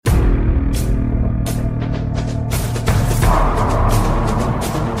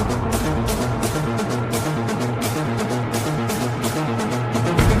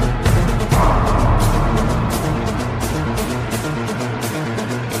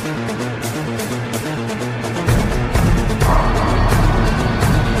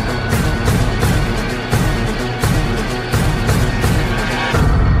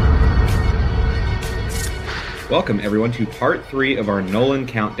welcome everyone to part 3 of our Nolan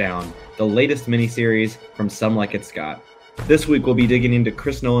Countdown, the latest miniseries from Some Like It Scott. This week we'll be digging into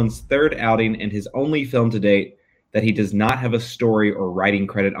Chris Nolan's third outing and his only film to date that he does not have a story or writing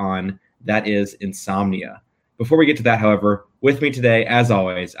credit on, that is Insomnia. Before we get to that, however, with me today, as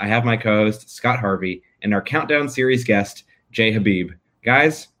always, I have my co-host Scott Harvey and our Countdown series guest, Jay Habib.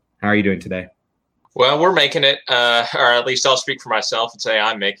 Guys, how are you doing today? Well, we're making it, or at least I'll speak for myself and say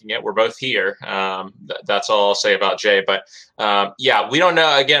I'm making it. We're both here. That's all I'll say about Jay. But yeah, we don't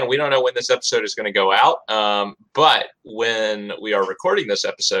know. Again, we don't know when this episode is going to go out. But when we are recording this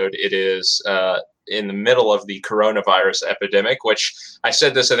episode, it is in the middle of the coronavirus epidemic, which I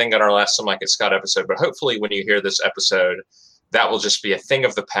said this, I think, on our last Some Like It Scott episode. But hopefully when you hear this episode, that will just be a thing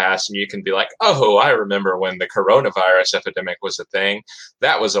of the past. And you can be like, oh, I remember when the coronavirus epidemic was a thing.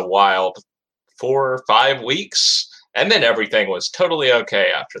 That was a wild 4 or 5 weeks, and then everything was totally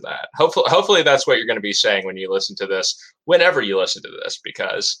okay after that. Hopefully that's what you're going to be saying when you listen to this, whenever you listen to this,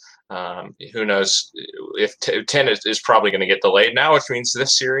 because who knows if 10 is probably going to get delayed now, which means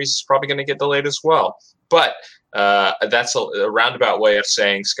this series is probably going to get delayed as well. But that's a roundabout way of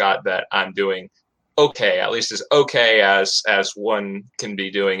saying, Scott, that I'm doing okay, at least as okay as one can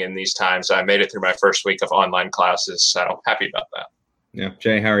be doing in these times. I made it through my first week of online classes, so happy about that. Yeah,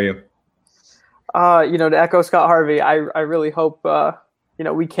 Jay, how are you? To echo Scott Harvey, I really hope,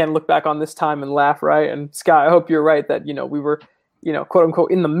 we can look back on this time and laugh, right? And Scott, I hope you're right that, we were, quote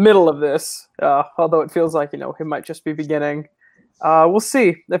unquote, in the middle of this, although it feels like, it might just be beginning. We'll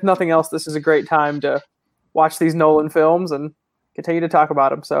see. If nothing else, this is a great time to watch these Nolan films and continue to talk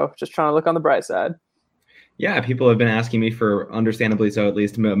about them. So just trying to look on the bright side. Yeah, people have been asking me for, understandably so, at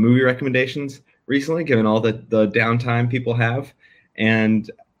least movie recommendations recently, given all the downtime people have.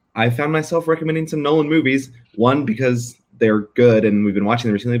 And I found myself recommending some Nolan movies, one, because they're good and we've been watching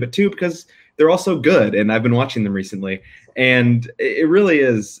them recently, but two, because they're also good and I've been watching them recently. And it really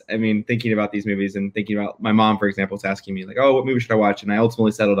is, thinking about these movies and thinking about my mom, for example, was asking me like, oh, what movie should I watch? And I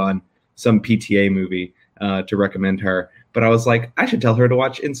ultimately settled on some PTA movie to recommend her. But I was like, I should tell her to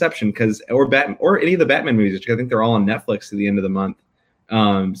watch Inception or any of the Batman movies, which I think they're all on Netflix at the end of the month.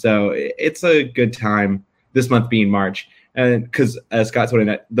 So it's a good time, this month being March. And because, as Scott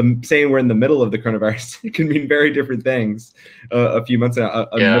said, saying we're in the middle of the coronavirus, it can mean very different things. A few months, middle of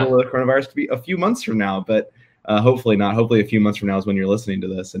the coronavirus could be a few months from now, but hopefully not. Hopefully a few months from now is when you're listening to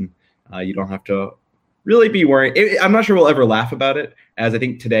this, and you don't have to really be worried. I'm not sure we'll ever laugh about it, as I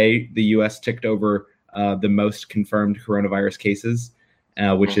think today the U.S. ticked over the most confirmed coronavirus cases,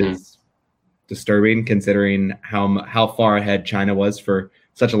 which is disturbing considering how far ahead China was for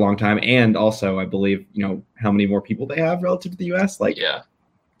such a long time, and also I believe how many more people they have relative to the U.S.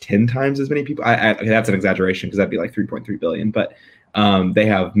 10 times as many people. Okay, that's an exaggeration because that'd be like 3.3 billion, but they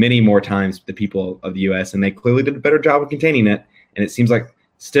have many more times the people of the U.S. and they clearly did a better job of containing it. And it seems like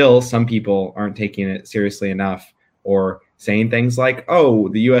still some people aren't taking it seriously enough or saying things like, "Oh,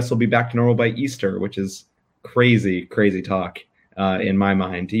 the U.S. will be back to normal by Easter," which is crazy talk in my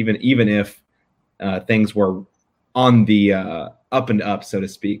mind. Even if things were on the up and up, so to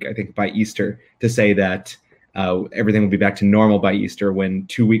speak, I think by Easter, to say that everything will be back to normal by Easter, when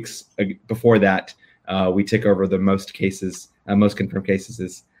 2 weeks before that we took over the most confirmed cases,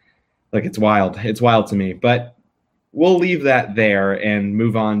 is like, it's wild. It's wild to me. But we'll leave that there and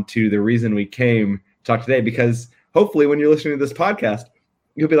move on to the reason we came to talk today, because hopefully when you're listening to this podcast,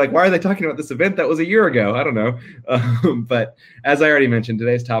 you'll be like, why are they talking about this event that was a year ago? I don't know. But as I already mentioned,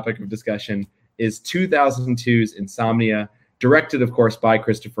 today's topic of discussion is 2002's Insomnia, directed, of course, by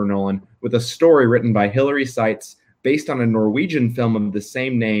Christopher Nolan, with a story written by Hilary Seitz based on a Norwegian film of the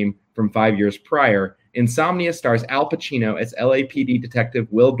same name from 5 years prior. Insomnia stars Al Pacino as LAPD detective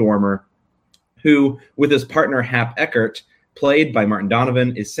Will Dormer, who, with his partner Hap Eckert, played by Martin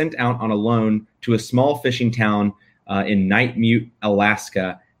Donovan, is sent out on a loan to a small fishing town in Nightmute,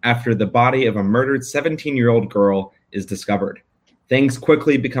 Alaska, after the body of a murdered 17-year-old girl is discovered. Things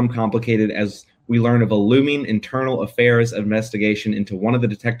quickly become complicated as we learn of a looming internal affairs investigation into one of the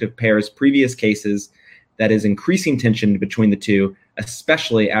detective pair's previous cases that is increasing tension between the two,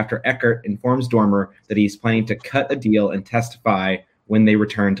 especially after Eckert informs Dormer that he's planning to cut a deal and testify when they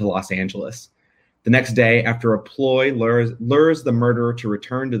return to Los Angeles. The next day, after a ploy lures the murderer to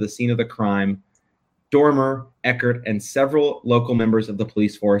return to the scene of the crime, Dormer, Eckert, and several local members of the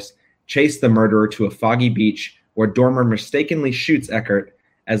police force chase the murderer to a foggy beach where Dormer mistakenly shoots Eckert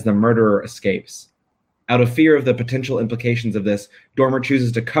as the murderer escapes. Out of fear of the potential implications of this, Dormer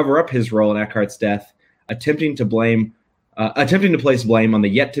chooses to cover up his role in Eckhart's death, attempting to place blame on the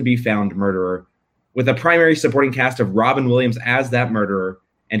yet-to-be-found murderer. With a primary supporting cast of Robin Williams as that murderer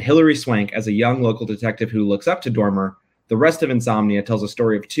and Hilary Swank as a young local detective who looks up to Dormer, the rest of Insomnia tells a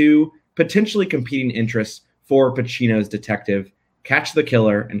story of two potentially competing interests for Pacino's detective catch the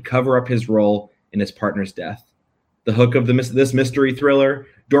killer and cover up his role in his partner's death. The hook of this mystery thriller,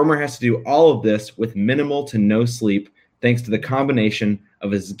 Dormer has to do all of this with minimal to no sleep thanks to the combination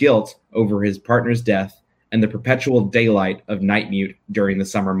of his guilt over his partner's death and the perpetual daylight of Nightmute during the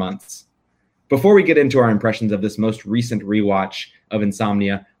summer months. Before we get into our impressions of this most recent rewatch of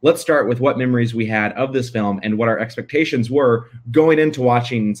Insomnia, let's start with what memories we had of this film and what our expectations were going into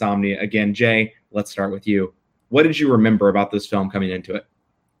watching Insomnia. Again, Jay, let's start with you. What did you remember about this film coming into it?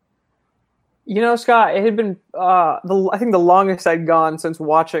 You know, Scott, it had been, I think the longest I'd gone since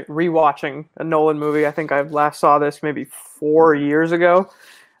rewatching a Nolan movie. I think I last saw this maybe 4 years ago.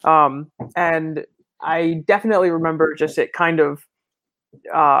 And I definitely remember just it kind of,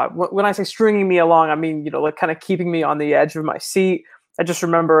 when I say stringing me along, I mean, like kind of keeping me on the edge of my seat. I just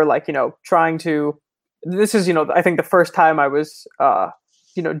remember trying to, this is, I think the first time I was,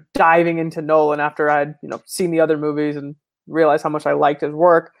 diving into Nolan after I'd, seen the other movies and realized how much I liked his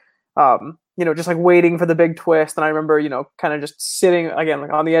work. Just like waiting for the big twist. And I remember, kind of just sitting again,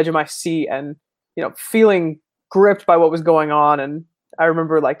 like on the edge of my seat and, feeling gripped by what was going on. And I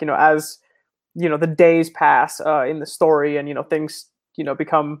remember as, the days pass in the story and, things,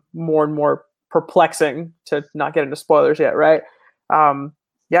 become more and more perplexing, to not get into spoilers yet. Right.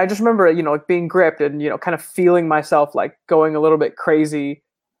 I just remember, being gripped and, kind of feeling myself like going a little bit crazy,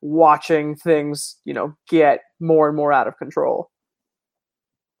 watching things, get more and more out of control.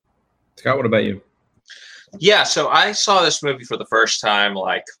 Scott, what about you? Yeah, so I saw this movie for the first time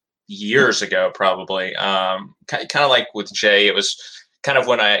like years ago, probably. Kind of like with Jay, it was kind of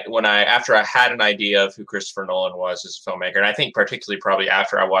when I after I had an idea of who Christopher Nolan was as a filmmaker, and I think particularly probably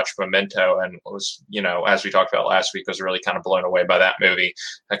after I watched Memento and was, as we talked about last week, was really kind of blown away by that movie.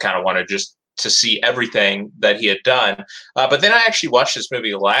 I kind of wanted just to see everything that he had done. But then I actually watched this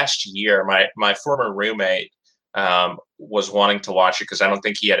movie last year. My former roommate was wanting to watch it because I don't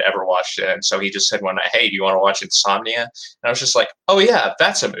think he had ever watched it. And so he just said one night, "Hey, do you want to watch Insomnia?" And I was just like, "Oh yeah,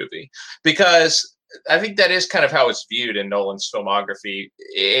 that's a movie." Because I think that is kind of how it's viewed in Nolan's filmography.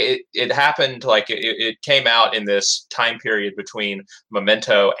 It happened it came out in this time period between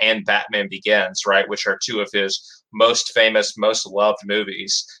Memento and Batman Begins, right? Which are two of his most famous, most loved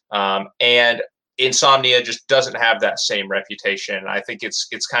movies. And Insomnia just doesn't have that same reputation. I think it's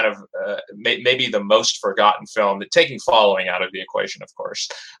kind of maybe the most forgotten film, taking Following out of the equation, of course,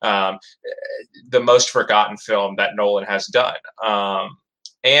 the most forgotten film that Nolan has done.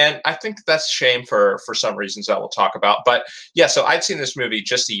 And I think that's a shame for some reasons that we'll talk about. But yeah, so I'd seen this movie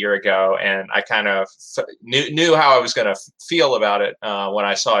just a year ago, and I kind of knew how I was going to feel about it when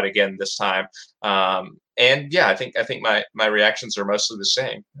I saw it again this time. And yeah, I think my reactions are mostly the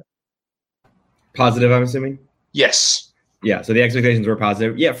same. Positive, I'm assuming? Yes. Yeah, so the expectations were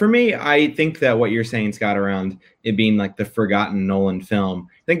positive. Yeah, for me, I think that what you're saying, Scott, around it being like the forgotten Nolan film,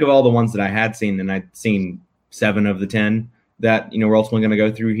 think of all the ones that I had seen, and I'd seen 7 of the 10 that, we're ultimately going to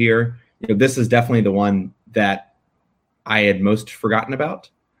go through here. This is definitely the one that I had most forgotten about.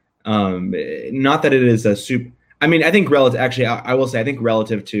 Not that it is a super... I mean, I think actually, I will say, I think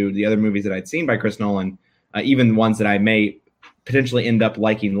relative to the other movies that I'd seen by Chris Nolan, even ones that I may potentially end up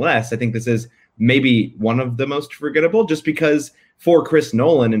liking less, I think this is maybe one of the most forgettable, just because for Chris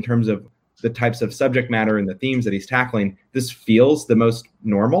Nolan, in terms of the types of subject matter and the themes that he's tackling, this feels the most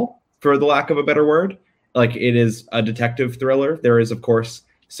normal, for the lack of a better word. Like, it is a detective thriller. There is, of course,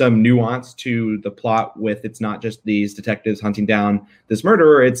 some nuance to the plot with, it's not just these detectives hunting down this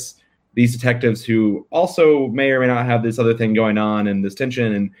murderer, it's these detectives who also may or may not have this other thing going on and this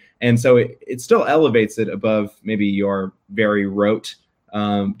tension. And so it still elevates it above maybe your very rote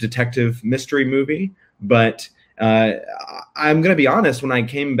detective mystery movie. But I'm going to be honest, when I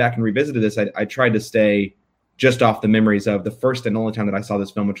came back and revisited this, I tried to stay just off the memories of the first and only time that I saw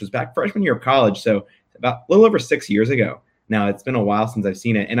this film, which was back freshman year of college. So about a little over 6 years ago. Now, it's been a while since I've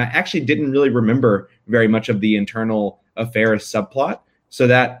seen it. And I actually didn't really remember very much of the internal affairs subplot. So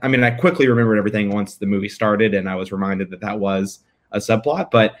that, I mean, I quickly remembered everything once the movie started and I was reminded that that was a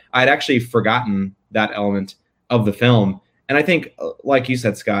subplot, but I'd actually forgotten that element of the film. And I think, like you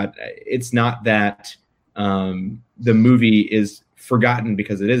said, Scott, it's not that the movie is forgotten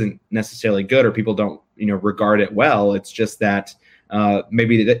because it isn't necessarily good or people don't, regard it well. It's just that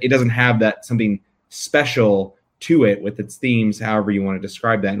maybe it doesn't have that something special to it with its themes, however you want to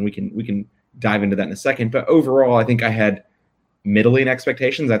describe that. And we can dive into that in a second. But overall, I think I had middling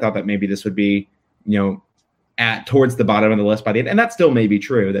expectations. I thought that maybe this would be, towards the bottom of the list by the end. And that still may be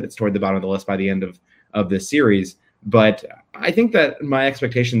true, that it's toward the bottom of the list by the end of this series. But I think that my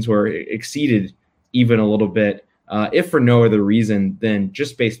expectations were exceeded even a little bit, if for no other reason than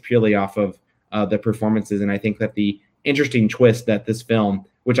just based purely off of the performances. And I think that the interesting twist that this film,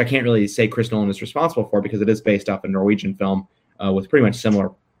 which I can't really say Chris Nolan is responsible for because it is based off a Norwegian film with pretty much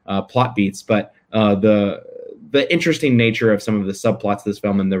similar plot beats, but the interesting nature of some of the subplots of this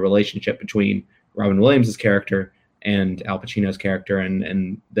film and the relationship between Robin Williams' character and Al Pacino's character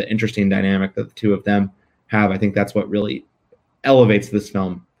and the interesting dynamic that the two of them have, I think that's what really elevates this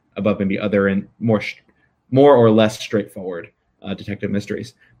film above maybe other and more or less straightforward detective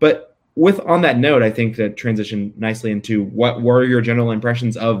mysteries. But on that note, I think that transition nicely into what were your general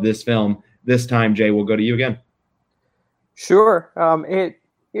impressions of this film. This time, Jay, we'll go to you again. Sure.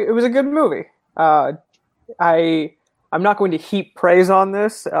 It was a good movie. I'm not going to heap praise on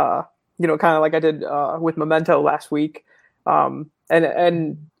this, kind of like I did with Memento last week. And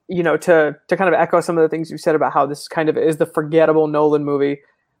to kind of echo some of the things you said about how this kind of is the forgettable Nolan movie.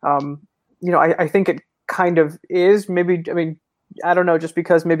 I think it kind of is. Maybe, I mean, I don't know, just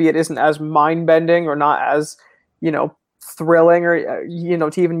because maybe it isn't as mind-bending or not as, thrilling or,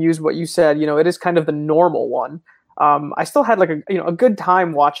 to even use what you said, it is kind of the normal one. I still had a good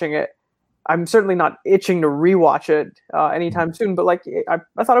time watching it. I'm certainly not itching to rewatch it anytime soon, but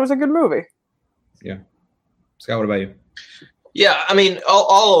I thought it was a good movie. Yeah. Scott, what about you? Yeah, I mean,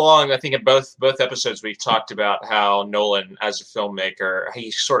 all along, I think in both episodes we've talked about how Nolan, as a filmmaker,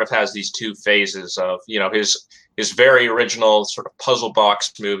 he sort of has these two phases of, his very original sort of puzzle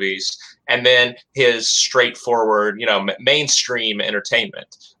box movies, and then his straightforward, mainstream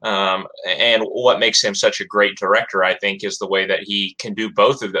entertainment. And what makes him such a great director, I think, is the way that he can do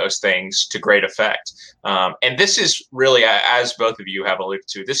both of those things to great effect. And this is really, as both of you have alluded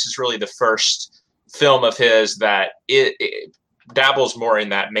to, this is really the first film of his that it dabbles more in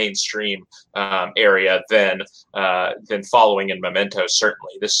that mainstream area than following in Memento.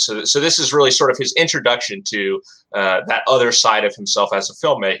 Certainly, so this is really sort of his introduction to that other side of himself as a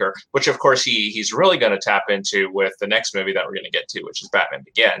filmmaker, which of course he's really going to tap into with the next movie that we're going to get to, which is Batman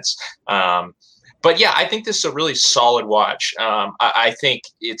Begins. But yeah, I think this is a really solid watch. I think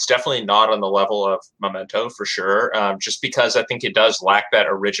it's definitely not on the level of Memento for sure, just because I think it does lack that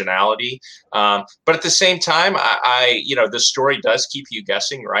originality. But at the same time, the story does keep you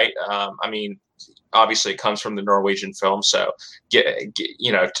guessing, right? I mean, obviously it comes from the Norwegian film, so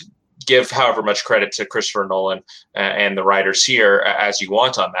give however much credit to Christopher Nolan and the writers here as you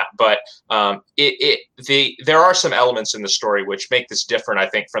want on that. But there are some elements in the story which make this different, I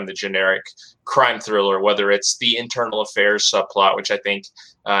think, from the generic crime thriller, whether it's the internal affairs subplot, which I think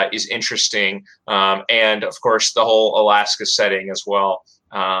is interesting, and of course the whole Alaska setting as well.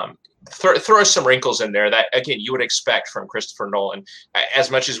 Throw some wrinkles in there that, again, you would expect from Christopher Nolan.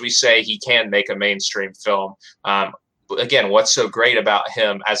 As much as we say he can make a mainstream film, again, what's so great about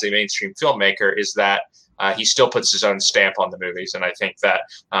him as a mainstream filmmaker is that he still puts his own stamp on the movies. And I think that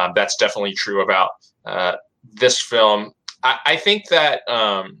that's definitely true about this film. I think that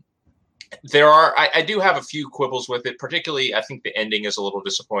I do have a few quibbles with it. Particularly, I think the ending is a little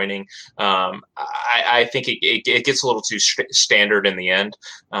disappointing. I think it gets a little too standard in the end.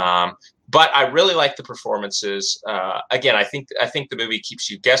 But I really like the performances. Again, I think the movie keeps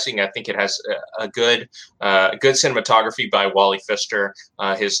you guessing. I think it has a good cinematography by Wally Pfister,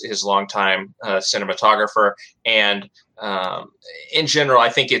 his longtime cinematographer, and in general, I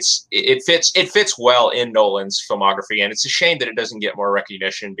think it fits well in Nolan's filmography, and it's a shame that it doesn't get more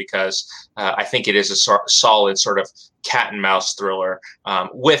recognition because I think it is a solid sort of cat and mouse thriller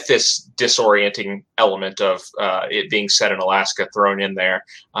with this disorienting element of it being set in Alaska thrown in there,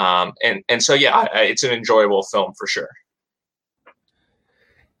 and so yeah, it's an enjoyable film for sure.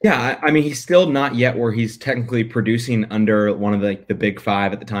 Yeah, I mean, he's still not yet where he's technically producing under one of the big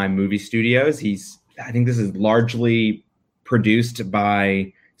five at the time movie studios. I think this is largely produced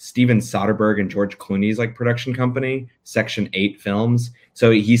by Steven Soderbergh and George Clooney's production company, Section 8 Films.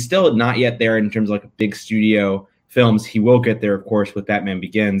 So he's still not yet there in terms of big studio films. He will get there, of course, with Batman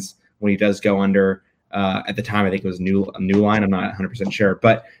Begins when he does go under. At the time, I think it was New Line. I'm not 100% sure,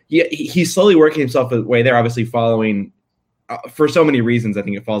 but he's slowly working himself way there. Obviously, following for so many reasons, I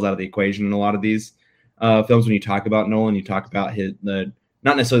think it falls out of the equation in a lot of these films. When you talk about Nolan, you talk about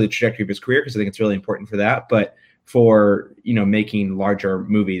not necessarily the trajectory of his career, because I think it's really important for that, but for making larger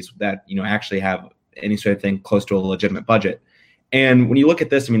movies that actually have any sort of thing close to a legitimate budget. And when you look at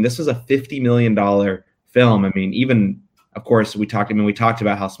this, I mean, this was a $50 million film. I mean, even of course, we talked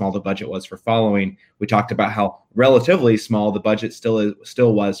about how small the budget was for Following. We talked about how relatively small the budget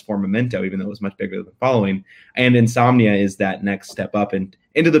still was for Memento, even though it was much bigger than Following. And Insomnia is that next step up and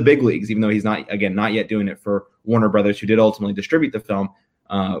into the big leagues, even though he's not yet doing it for Warner Brothers, who did ultimately distribute the film.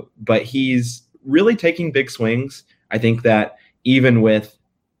 But he's really taking big swings. I think that even with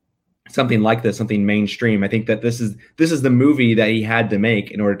something like this, something mainstream, I think that this is the movie that he had to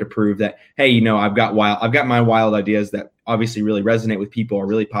make in order to prove that, hey, I've got my wild ideas that obviously really resonate with people, are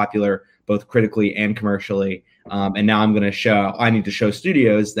really popular both critically and commercially. And now I need to show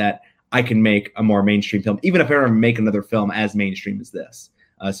studios that I can make a more mainstream film, even if I ever make another film as mainstream as this,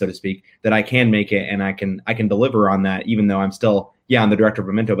 so to speak, that I can make it and I can deliver on that, even though I'm still, I'm the director of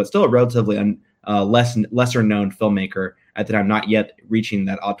Memento, but still a relatively lesser known filmmaker at the time, not yet reaching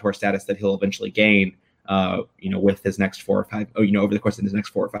that auteur status that he'll eventually gain, with his next 4 or 5, over the course of his next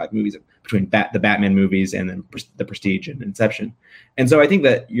 4 or 5 movies, between the Batman movies and then The Prestige and Inception. And so I think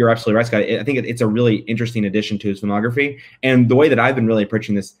that you're absolutely right, Scott. I think it's a really interesting addition to his filmography. And the way that I've been really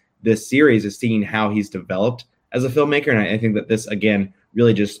approaching this series is seeing how he's developed as a filmmaker. And I think that this, again,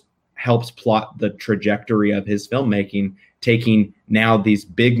 really just helps plot the trajectory of his filmmaking, taking now these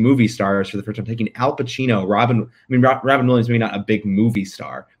big movie stars for the first time, taking Al Pacino, Robin Williams, maybe not a big movie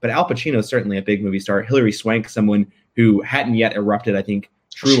star, but Al Pacino is certainly a big movie star. Hilary Swank, someone who hadn't yet erupted, I think,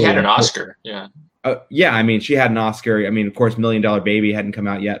 truly. She had an Oscar, yeah. She had an Oscar. Of course, $1 Million Baby hadn't come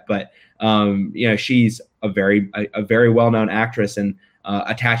out yet, but she's a very well-known actress, and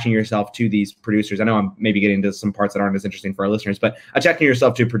attaching yourself to these producers. I know I'm maybe getting into some parts that aren't as interesting for our listeners, but attaching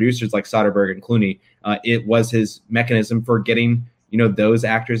yourself to producers like Soderbergh and Clooney, it was his mechanism for getting, those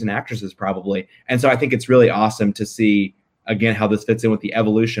actors and actresses probably. And so I think it's really awesome to see, again, how this fits in with the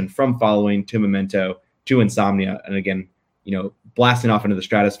evolution from Following to Memento to Insomnia. And again, blasting off into the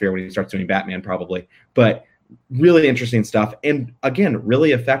stratosphere when he starts doing Batman probably, but really interesting stuff. And again,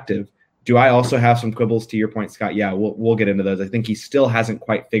 really effective. Do I also have some quibbles to your point, Scott? Yeah, we'll get into those. I think he still hasn't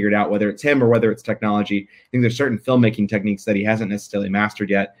quite figured out whether it's him or whether it's technology. I think there's certain filmmaking techniques that he hasn't necessarily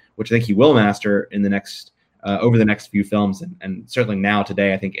mastered yet, which I think he will master in the next over the next few films. And certainly now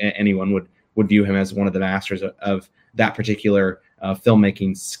today, I think anyone would view him as one of the masters of that particular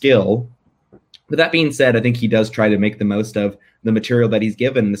filmmaking skill. But that being said, I think he does try to make the most of the material that he's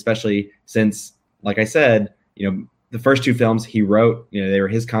given, especially since, like I said, the first 2 films he wrote, they were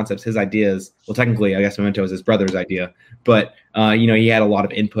his concepts, his ideas. Well, technically, I guess Memento was his brother's idea, but he had a lot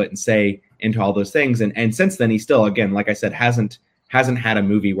of input and say into all those things. And since then, he still, again, like I said, hasn't had a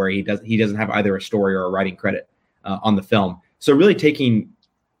movie where he doesn't have either a story or a writing credit on the film. So really taking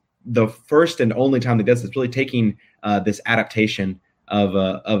the first and only time he does this, really taking this adaptation of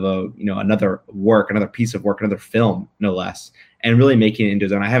another work, another piece of work, another film, no less, and really making it into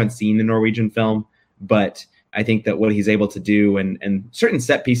his own. I haven't seen the Norwegian film, but I think that what he's able to do and certain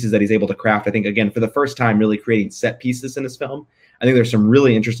set pieces that he's able to craft, I think, again, for the first time, really creating set pieces in his film. I think there's some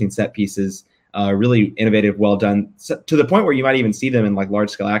really interesting set pieces, really innovative, well done, to the point where you might even see them in like large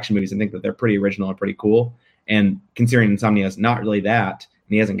scale action movies and think that they're pretty original and pretty cool. And considering Insomnia is not really that,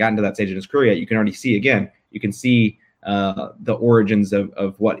 and he hasn't gotten to that stage in his career yet, you can already see, again, the origins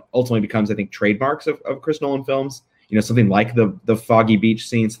of what ultimately becomes, I think, trademarks of Chris Nolan films. Something like the foggy beach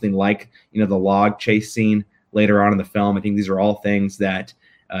scene, something like, the log chase scene later on in the film. I think these are all things that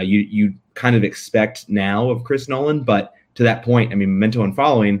you kind of expect now of Chris Nolan, but to that point, Memento and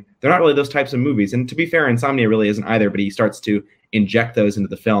Following, they're not really those types of movies. And to be fair, Insomnia really isn't either, but he starts to inject those into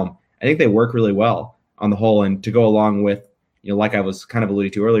the film. I think they work really well on the whole, and to go along with, like I was kind of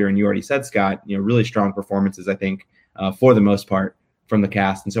alluding to earlier, and you already said, Scott, really strong performances, I think, for the most part from the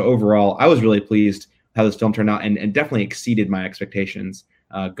cast. And so overall, I was really pleased how this film turned out and definitely exceeded my expectations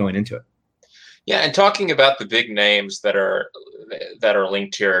going into it. Yeah, and talking about the big names that are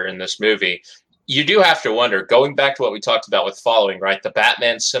linked here in this movie, you do have to wonder, going back to what we talked about with Following, right? The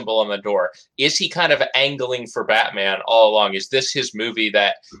Batman symbol on the door. Is he kind of angling for Batman all along? Is this his movie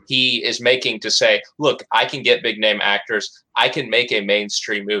that he is making to say, look, I can get big name actors. I can make a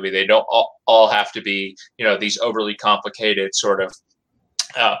mainstream movie. They don't all have to be, these overly complicated sort of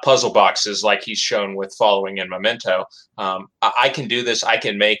puzzle boxes like he's shown with Following and Memento. I can do this. I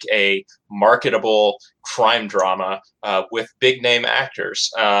can make a marketable crime drama with big name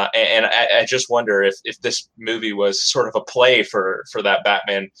actors. And I just wonder if this movie was sort of a play for that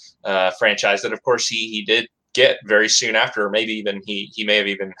Batman franchise that, of course, he did get very soon after, or maybe even he may have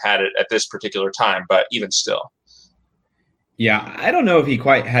even had it at this particular time, but even still. Yeah, I don't know if he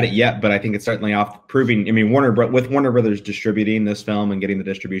quite had it yet, but I think it's certainly off proving. Warner Brothers distributing this film and getting the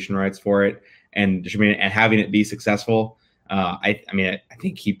distribution rights for it and having it be successful, I mean, I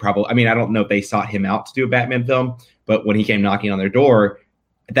think he probably, I mean, I don't know if they sought him out to do a Batman film, but when he came knocking on their door,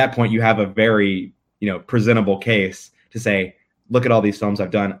 at that point, you have a very, presentable case to say, look at all these films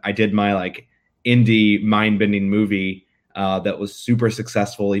I've done. I did my like indie mind bending movie that was super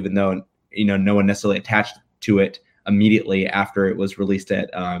successful, even though, no one necessarily attached to it immediately after it was released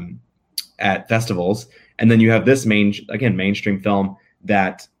at festivals. And then you have this mainstream film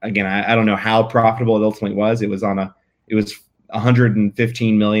that, again, I don't know how profitable it ultimately was. It was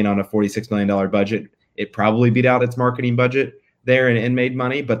 $115 million on a $46 million budget. It probably beat out its marketing budget there and made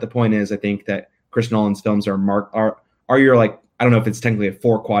money. But the point is, I think that Chris Nolan's films are your, like, I don't know if it's technically a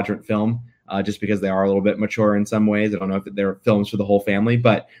 4-quadrant film, just because they are a little bit mature in some ways. I don't know if they're films for the whole family,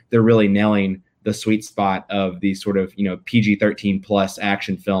 but they're really nailing the sweet spot of these sort of, PG-13 plus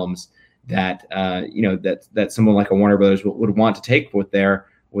action films that, that someone like a Warner Brothers would want to take with their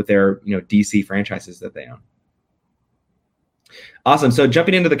DC franchises that they own. Awesome. So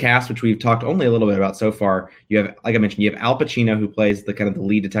jumping into the cast, which we've talked only a little bit about so far, you have, like I mentioned, you have Al Pacino, who plays the kind of the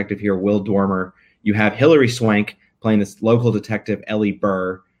lead detective here, Will Dormer. You have Hilary Swank playing this local detective, Ellie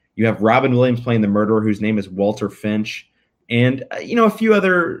Burr. You have Robin Williams playing the murderer, whose name is Walter Finch. And, a few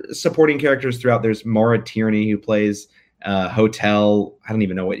other supporting characters throughout. There's Maura Tierney, who plays hotel. I don't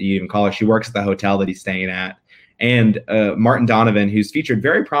even know what you even call her. She works at the hotel that he's staying at. And Martin Donovan, who's featured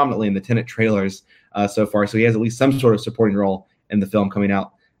very prominently in the Tenet trailers so far. So he has at least some sort of supporting role in the film coming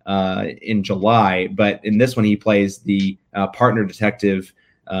out in July. But in this one, he plays the partner detective.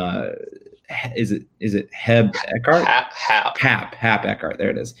 Is it Heb Eckhart? Hap Eckhart. There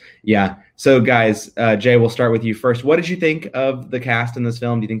it is. Yeah. So guys, Jay, we'll start with you first. What did you think of the cast in this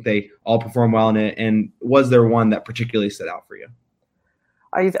film? Do you think they all perform well in it? And was there one that particularly stood out for you?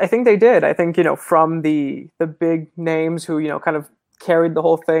 I think they did. I think, from the big names who, kind of carried the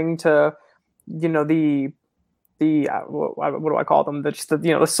whole thing to, the what do I call them?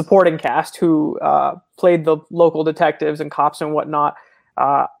 The supporting cast who played the local detectives and cops and whatnot.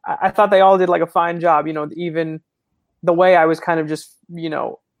 I thought they all did like a fine job. Even the way I was kind of just,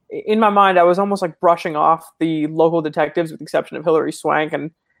 in my mind, I was almost like brushing off the local detectives with the exception of Hilary Swank.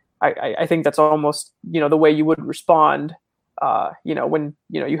 And I think that's almost, the way you would respond, when,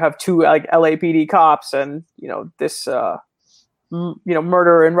 you have two like LAPD cops and, this,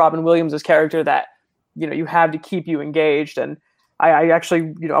 murderer in Robin Williams' character that, you have to keep you engaged. And I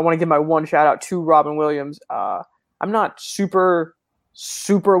actually, I want to give my one shout out to Robin Williams. I'm not super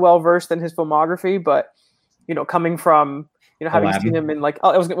well versed in his filmography, but coming from having Aladdin. seen him in like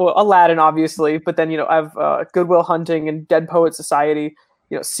Aladdin obviously, but then I've Good Will Hunting and Dead Poet Society.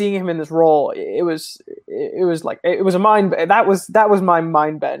 Seeing him in this role, it was a mind. That was my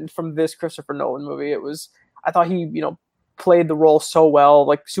mind bend from this Christopher Nolan movie. I thought he played the role so well,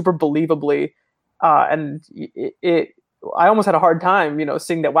 like super believably, and I almost had a hard time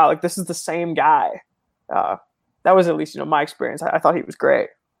seeing that. Wow, like this is the same guy. That was at least, my experience. I thought he was great.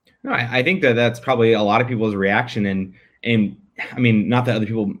 No, I think that's probably a lot of people's reaction. And I mean, not that other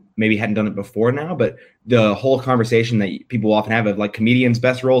people maybe hadn't done it before now, but the whole conversation that people often have of like comedians'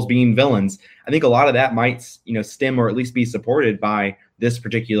 best roles being villains, I think a lot of that might, stem or at least be supported by this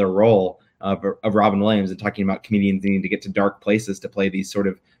particular role of Robin Williams and talking about comedians needing to get to dark places to play these sort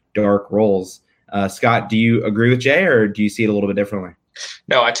of dark roles. Scott, do you agree with Jay, or do you see it a little bit differently?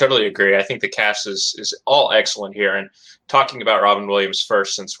 No, I totally agree. I think the cast is all excellent here. And talking about Robin Williams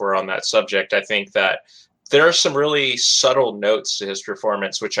first, since we're on that subject, I think that there are some really subtle notes to his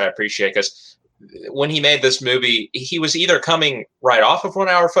performance, which I appreciate, because when he made this movie, he was either coming right off of 1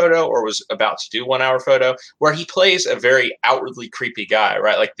 Hour Photo or was about to do 1 Hour Photo, where he plays a very outwardly creepy guy,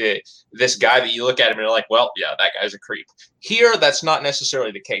 right? Like this guy that you look at him and you're like, well, yeah, that guy's a creep. Here, that's not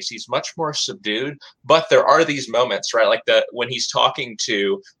necessarily the case. He's much more subdued, but there are these moments, right? Like when he's talking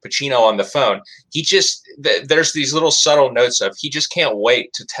to Pacino on the phone, there's these little subtle notes of he just can't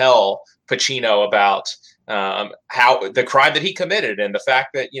wait to tell Pacino about how the crime that he committed and the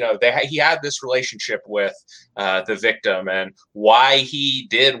fact that he had this relationship with the victim and why he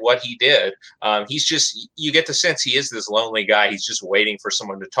did what he did. You get the sense he is this lonely guy. He's just waiting for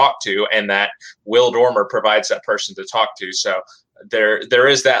someone to talk to, and that Will Dormer provides that person to talk to. So there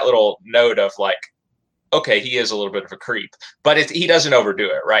is that little note of like, okay, he is a little bit of a creep, but he doesn't overdo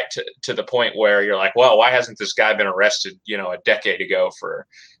it, right? To the point where you're like, well, why hasn't this guy been arrested, a decade ago for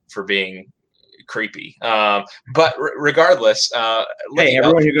being creepy? But regardless, hey,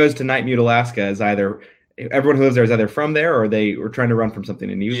 everyone who goes to Nightmute, Alaska everyone who lives there is either from there or they were trying to run from something,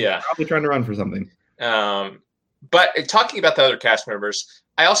 and he was probably trying to run for something. But talking about the other cast members,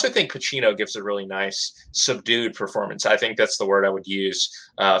 I also think Pacino gives a really nice subdued performance. I think that's the word I would use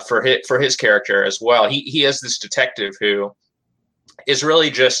for his character as well. He is this detective who is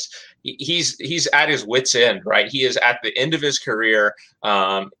really just he's at his wit's end, right? He is at the end of his career.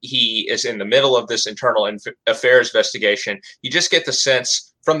 He is in the middle of this internal affairs investigation. You just get the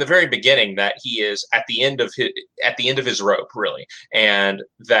sense from the very beginning that he is at the end of his rope, really, and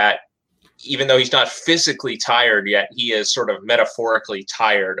that even though he's not physically tired yet, he is sort of metaphorically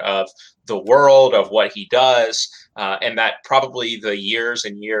tired of the world, of what he does, and that probably the years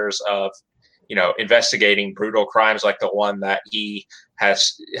and years of investigating brutal crimes like the one that he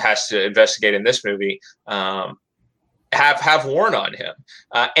has to investigate in this movie have worn on him.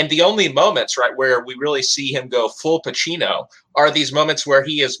 And the only moments, right, where we really see him go full Pacino are these moments where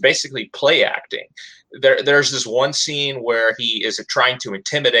he is basically play acting. There's this one scene where he is trying to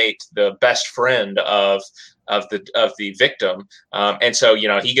intimidate the best friend of the victim, and so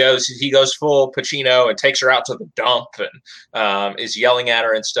he goes full Pacino and takes her out to the dump and is yelling at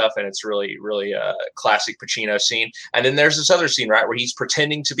her and stuff, and it's really a classic Pacino scene. And then there's this other scene, right, where he's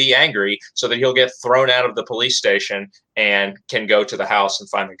pretending to be angry so that he'll get thrown out of the police station and can go to the house and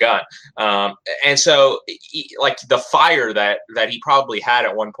find the gun. And so like the fire that he probably had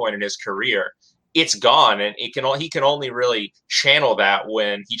at one point in his career, it's gone, and he can only really channel that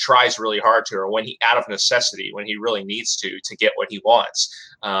when he tries really hard to, or when he out of necessity, when he really needs to get what he wants.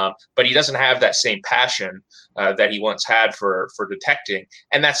 But he doesn't have that same passion that he once had for detecting,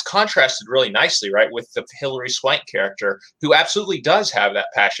 and that's contrasted really nicely, right, with the Hilary Swank character, who absolutely does have that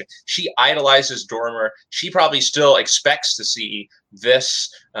passion. She idolizes Dormer. She probably still expects to see this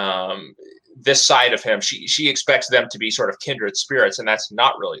side of him. She expects them to be sort of kindred spirits, and that's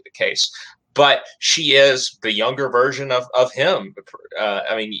not really the case. But she is the younger version of him.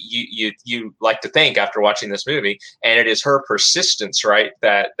 I mean, you like to think after watching this movie, and it is her persistence, right,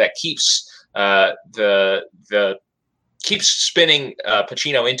 that keeps keeps spinning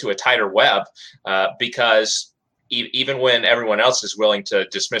Pacino into a tighter web, because even when everyone else is willing to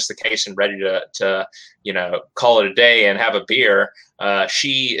dismiss the case and ready to call it a day and have a beer,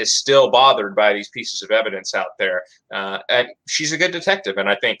 she is still bothered by these pieces of evidence out there. And she's a good detective, and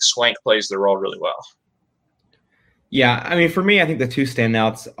I think Swank plays the role really well. Yeah, I mean, for me, I think the two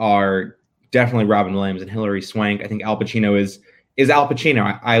standouts are definitely Robin Williams and Hilary Swank. I think Al Pacino is Al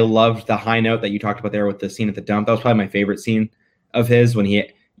Pacino. I loved the high note that you talked about there with the scene at the dump. That was probably my favorite scene of his when he.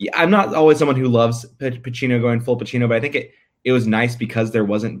 I'm not always someone who loves Pacino going full Pacino, but I think it was nice because there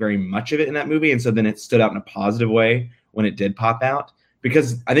wasn't very much of it in that movie, and so then it stood out in a positive way when it did pop out.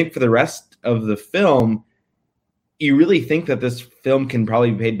 Because I think for the rest of the film, you really think that this film can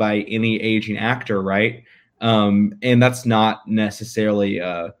probably be played by any aging actor, right? And that's not necessarily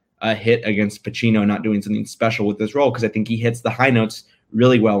a hit against Pacino not doing something special with this role, because I think he hits the high notes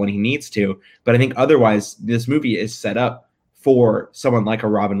really well when he needs to. But I think otherwise, this movie is set up for someone like a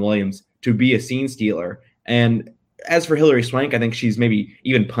Robin Williams to be a scene stealer. And as for Hilary Swank, I think she's maybe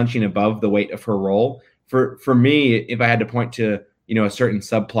even punching above the weight of her role. For me, if I had to point to a certain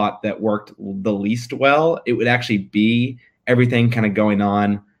subplot that worked the least well, it would actually be everything kind of going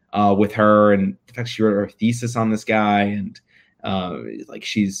on with her, and the fact she wrote her thesis on this guy, and like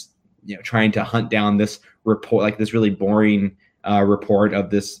she's trying to hunt down this report, like this really boring report of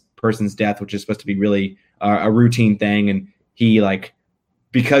this person's death, which is supposed to be really a routine thing. And he, like,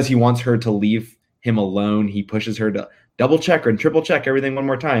 because he wants her to leave him alone, he pushes her to double check and triple check everything one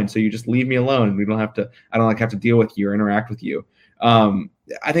more time. So you just leave me alone. I don't have to deal with you or interact with you.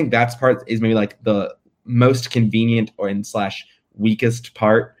 I think that's part is maybe like the most convenient or / weakest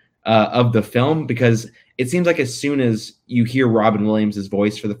part of the film, because it seems like as soon as you hear Robin Williams'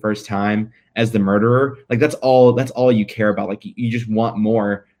 voice for the first time as the murderer, like that's all you care about. Like you just want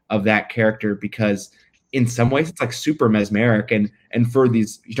more of that character, because in some ways it's like super mesmeric, and for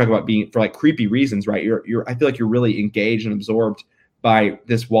these, you talk about being for like creepy reasons, right? I feel like you're really engaged and absorbed by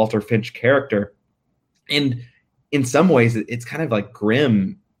this Walter Finch character, and in some ways it's kind of like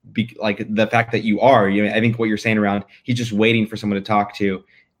grim, like the fact that you are, I think what you're saying around he's just waiting for someone to talk to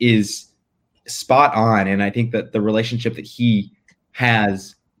is spot on. And I think that the relationship that he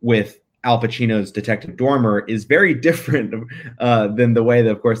has with Al Pacino's Detective Dormer is very different than the way that,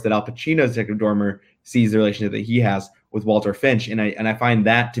 of course, that Al Pacino's Detective Dormer sees the relationship that he has with Walter Finch. And I find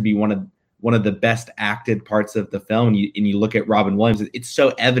that to be one of the best acted parts of the film. And you look at Robin Williams, it's so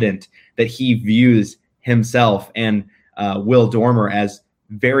evident that he views himself and Will Dormer as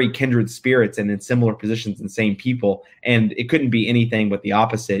very kindred spirits and in similar positions and same people. And it couldn't be anything but the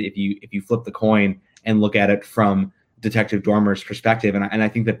opposite if you flip the coin and look at it from Detective Dormer's perspective, and I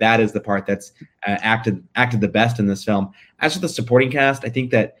think that is the part that's acted the best in this film. As for the supporting cast, I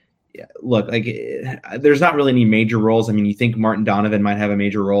think that look, like there's not really any major roles. I mean, you think Martin Donovan might have a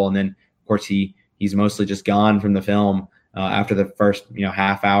major role, and then of course he's mostly just gone from the film after the first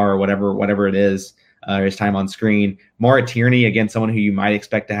half hour or whatever it is. His time on screen. Maura Tierney, again, someone who you might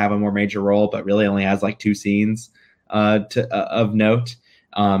expect to have a more major role, but really only has like 2 scenes of note.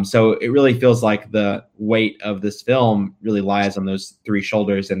 So it really feels like the weight of this film really lies on those 3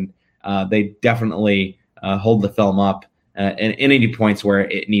 shoulders, and they definitely hold the film up in any points where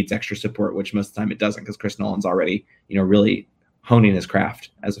it needs extra support, which most of the time it doesn't, because Chris Nolan's already really honing his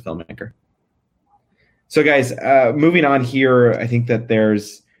craft as a filmmaker. So guys, moving on here, I think that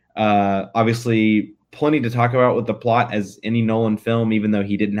there's obviously plenty to talk about with the plot as any Nolan film, even though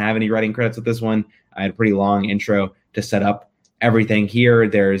he didn't have any writing credits with this one. I had a pretty long intro to set up everything here.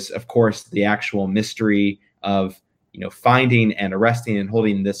 There's, of course, the actual mystery of, finding and arresting and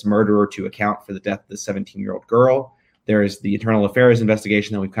holding this murderer to account for the death of the 17-year-old girl. There's the internal affairs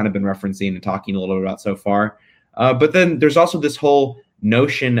investigation that we've kind of been referencing and talking a little bit about so far. But then there's also this whole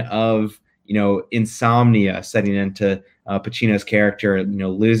notion of, insomnia setting into Pacino's character,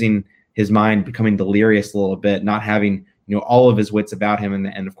 losing his mind, becoming delirious a little bit, not having, all of his wits about him.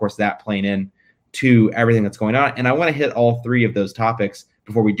 And of course, that playing in to everything that's going on. And I want to hit all 3 of those topics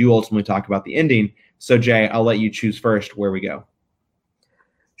before we do ultimately talk about the ending. So Jay, I'll let you choose first where we go.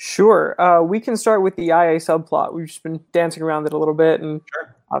 Sure. We can start with the IA subplot. We've just been dancing around it a little bit, and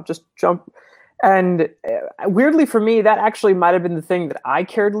Sure. I'll just jump. And weirdly for me, that actually might have been the thing that I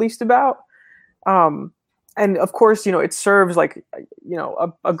cared least about. And of course, it serves like,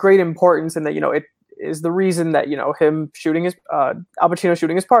 a great importance in that, it is the reason that, him shooting his, Al Pacino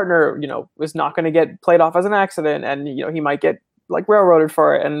shooting his partner, was not going to get played off as an accident, and, he might get like railroaded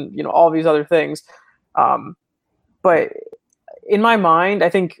for it, and, all these other things. But in my mind,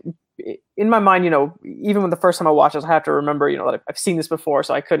 even when the first time I watched this, I have to remember, that I've seen this before,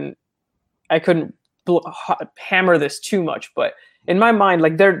 so I couldn't hammer this too much. But in my mind,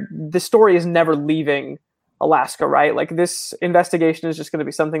 like the story is never leaving Alaska, right? Like this investigation is just going to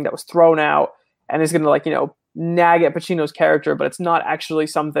be something that was thrown out and is going to nag at Pacino's character, but it's not actually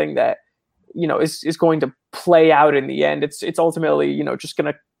something that, is going to play out in the end. It's ultimately, just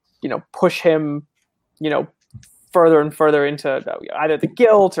going to, push him, further and further into either the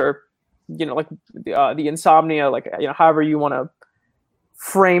guilt or, the insomnia, however you want to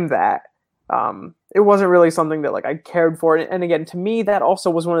frame that. It wasn't really something that I cared for. And again, to me, that also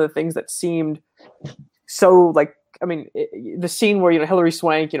was one of the things that seemed so the scene where, Hilary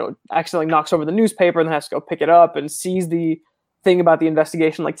Swank, accidentally knocks over the newspaper and then has to go pick it up and sees the thing about the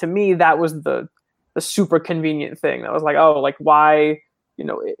investigation. Like, to me, that was the super convenient thing. That was like, oh, like, why,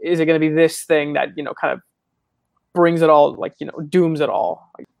 is it going to be this thing that, kind of brings it all, dooms it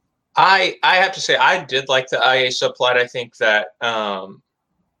all? I have to say, I did like the IA subplot. I think that,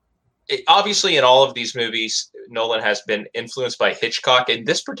 obviously in all of these movies, Nolan has been influenced by Hitchcock, and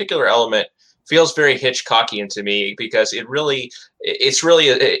this particular element feels very Hitchcockian to me because it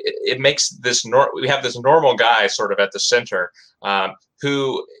makes this we have this normal guy sort of at the center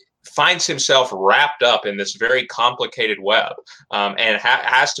who finds himself wrapped up in this very complicated web and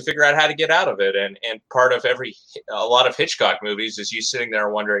has to figure out how to get out of it. And part of a lot of Hitchcock movies is you sitting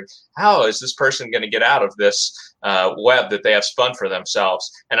there wondering, how is this person going to get out of this web that they have spun for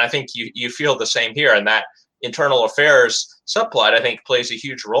themselves? And I think you feel the same here. And that internal affairs subplot, I think, plays a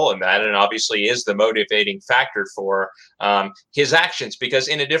huge role in that, and obviously is the motivating factor for his actions, because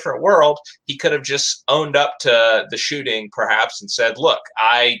in a different world, he could have just owned up to the shooting perhaps and said, look,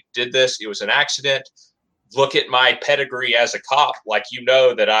 I did this. It was an accident. Look at my pedigree as a cop.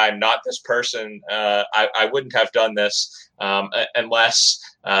 that I'm not this person. I wouldn't have done this unless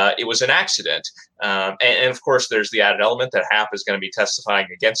it was an accident. And of course, there's the added element that Hap is going to be testifying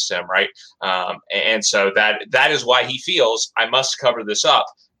against him, right? And so that is why he feels, I must cover this up.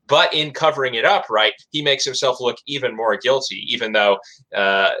 But in covering it up, right, he makes himself look even more guilty, even though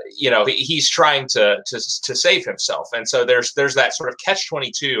he's trying to save himself. And so there's that sort of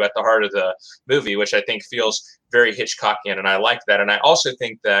catch-22 at the heart of the movie, which I think feels very Hitchcockian, and I like that. And I also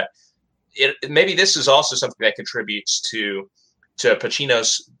think that maybe this is also something that contributes to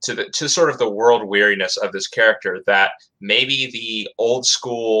Pacino's to sort of the world weariness of this character, that maybe the old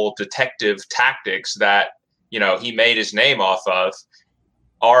school detective tactics that he made his name off of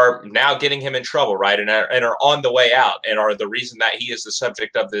are now getting him in trouble, right? And are on the way out, and are the reason that he is the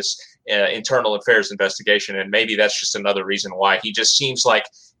subject of this internal affairs investigation. And maybe that's just another reason why he just seems like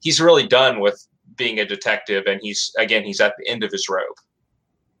he's really done with being a detective, and he's at the end of his rope.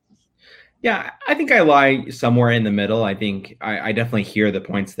 Yeah, I think I lie somewhere in the middle. I think I definitely hear the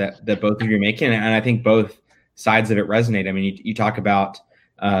points that both of you are making, and I think both sides of it resonate. I mean, you talk about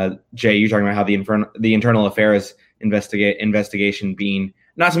Jay, you're talking about how the internal affairs investigation being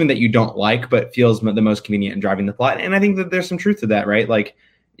not something that you don't like, but feels the most convenient in driving the plot. And I think that there's some truth to that, right? Like,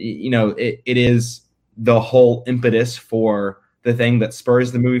 it is the whole impetus for the thing that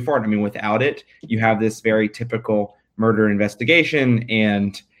spurs the movie forward. I mean, without it, you have this very typical murder investigation,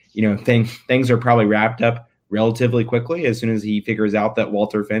 and things are probably wrapped up relatively quickly as soon as he figures out that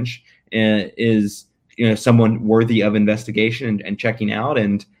Walter Finch is someone worthy of investigation and checking out,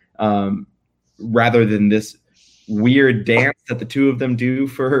 and rather than this weird dance that the two of them do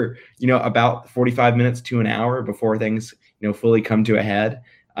for about 45 minutes to an hour before things fully come to a head.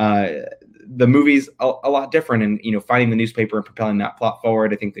 The movie's a lot different, and finding the newspaper and propelling that plot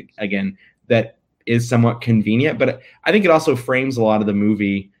forward, I think that, again, that is somewhat convenient, but I think it also frames a lot of the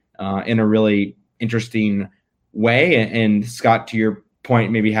movie in a really interesting way. And Scott, to your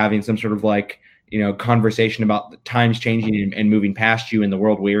point, maybe having some sort of conversation about the times changing and moving past you and the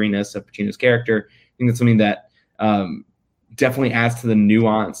world weariness of Pacino's character. I think that's something that definitely adds to the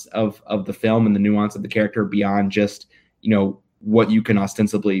nuance of the film and the nuance of the character beyond just what you can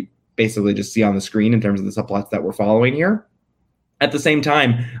ostensibly basically just see on the screen in terms of the subplots that we're following here. At the same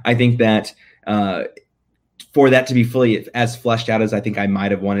time, I think that for that to be fully as fleshed out as I think I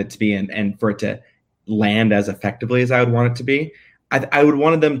might have wanted it to be, and for it to land as effectively as I would want it to be, I would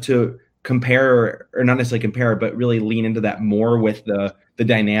wanted them to compare, or not necessarily compare, but really lean into that more with the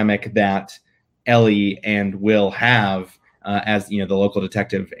dynamic that Ellie and Will have as the local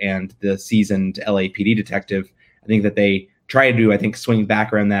detective and the seasoned LAPD detective. I think that they try to swing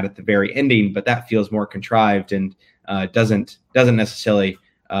back around that at the very ending, but that feels more contrived and doesn't necessarily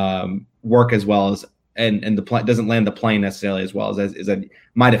work as well as, and the plane doesn't land the plane necessarily as well as I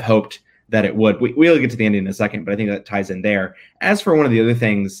might have hoped that it would. We'll get to the ending in a second, but I think that ties in there. As for one of the other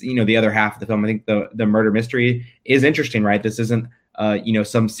things, the other half of the film, I think the murder mystery is interesting, right? This isn't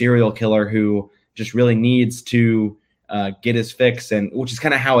some serial killer who just really needs to get his fix, and which is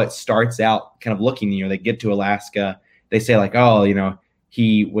kind of how it starts out kind of looking. They get to Alaska, they say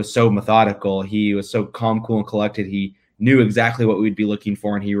he was so methodical, he was so calm, cool, and collected, he knew exactly what we'd be looking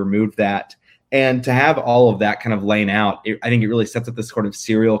for, and he removed that. And to have all of that kind of laying out, I think it really sets up this sort of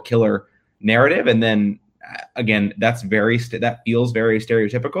serial killer narrative. And then again, that feels very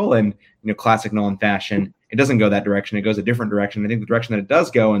stereotypical and classic Nolan fashion. It doesn't go that direction. It goes a different direction. I think the direction that it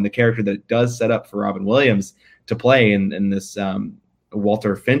does go, and the character that it does set up for Robin Williams to play in this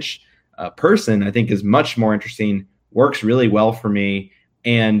Walter Finch person, I think is much more interesting, works really well for me.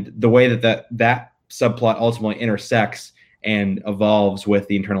 And the way that subplot ultimately intersects and evolves with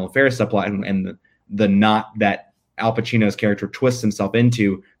the internal affairs subplot, and the knot that Al Pacino's character twists himself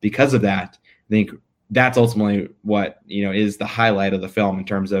into because of that, I think that's ultimately what is the highlight of the film in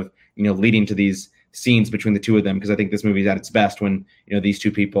terms of leading to these scenes between the two of them. Because I think this movie is at its best when these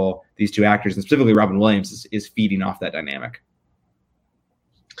two people, these two actors, and specifically Robin Williams, is feeding off that dynamic.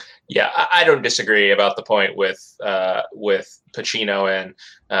 Yeah, I don't disagree about the point with Pacino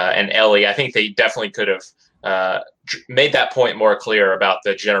and Ellie. I think they definitely could have made that point more clear about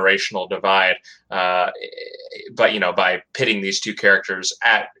the generational divide, but by pitting these two characters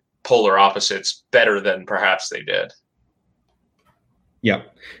at polar opposites better than perhaps they did. Yeah,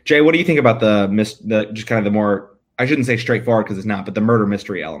 Jay, what do you think about the just kind of the more, I shouldn't say straightforward because it's not, but the murder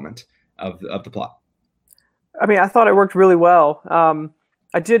mystery element of the plot? I mean, I thought it worked really well.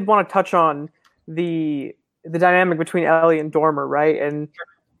 I did want to touch on the dynamic between Ellie and Dormer, right? And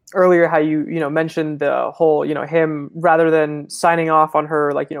earlier how you mentioned the whole, him, rather than signing off on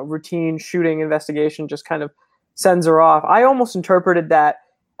her routine shooting investigation, just kind of sends her off. I almost interpreted that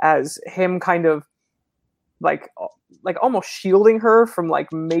as him kind of like almost shielding her from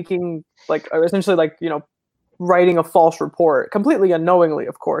making essentially writing a false report, completely unknowingly,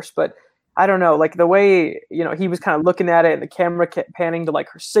 of course, but I don't know, the way, he was kind of looking at it and the camera kept panning to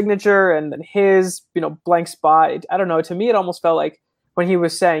her signature and then his, blank spot. I don't know. To me, it almost felt like when he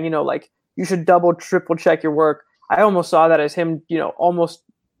was saying, you should double, triple check your work. I almost saw that as him, almost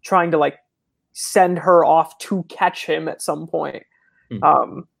trying to send her off to catch him at some point.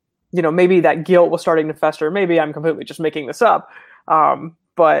 Maybe that guilt was starting to fester. Maybe I'm completely just making this up.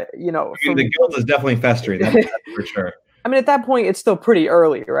 But, the guilt is definitely festering. That's for sure. I mean, at that point, it's still pretty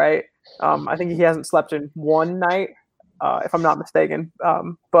early, right? I think he hasn't slept in one night, if I'm not mistaken.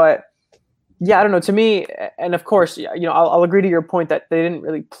 But yeah, I don't know. To me, and of course, I'll agree to your point that they didn't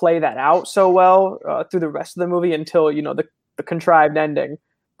really play that out so well through the rest of the movie until the contrived ending.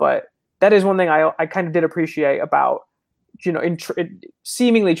 But that is one thing I kind of did appreciate about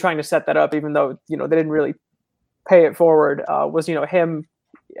seemingly trying to set that up, even though they didn't really pay it forward, was him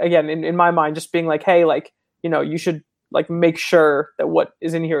again in my mind just being like, hey, like you should like make sure that what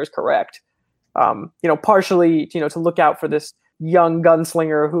is in here is correct. Partially to look out for this young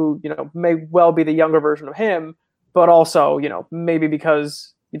gunslinger who may well be the younger version of him, but also maybe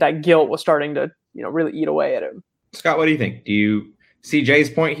because that guilt was starting to really eat away at him. Scott, what do you think? Do you see Jay's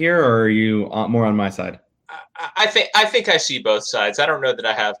point here, or are you more on my side? I think I see both sides. I don't know that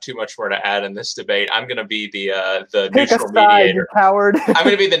I have too much more to add in this debate. I'm going to be the neutral mediator. You coward. I'm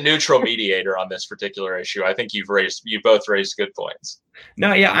going to be the neutral mediator on this particular issue. I think you both raised good points.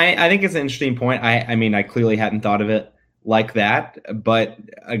 No, yeah, I think it's an interesting point. I mean, I clearly hadn't thought of it like that, but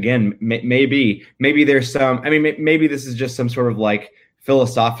again, maybe there's some. I mean, maybe this is just some sort of like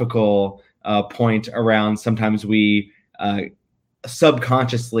philosophical point around. Sometimes we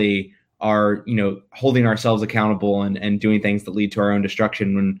subconsciously are holding ourselves accountable and doing things that lead to our own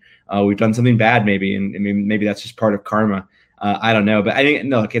destruction when we've done something bad, maybe, and maybe that's just part of karma. I don't know, but I think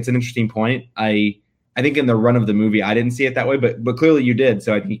look, it's an interesting point. I think in the run of the movie I didn't see it that way, but clearly you did,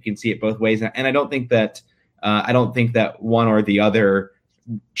 so I think you can see it both ways, and I don't think that one or the other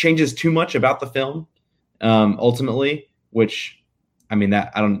changes too much about the film ultimately, which I mean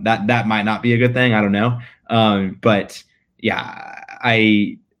that might not be a good thing, I don't know, but yeah,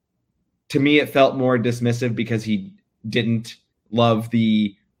 to me, it felt more dismissive because he didn't love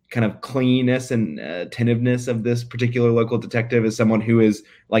the kind of cleanliness and attentiveness of this particular local detective as someone who is,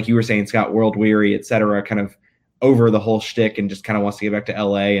 like you were saying, Scott, world weary, et cetera, kind of over the whole shtick and just kind of wants to get back to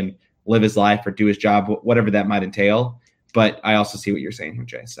LA and live his life or do his job, whatever that might entail. But I also see what you're saying here,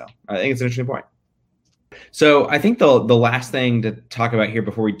 Jay. So I think it's an interesting point. So I think the last thing to talk about here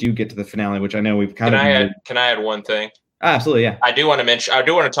before we do get to the finale, which I know we've kind of... Can I add one thing? Absolutely, yeah. I do want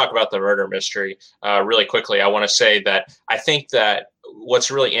to talk about the murder mystery really quickly. I want to say that I think that what's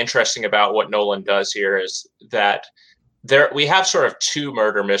really interesting about what Nolan does here is that we have sort of two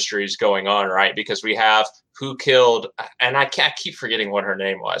murder mysteries going on, right? Because we have who killed, and I keep forgetting what her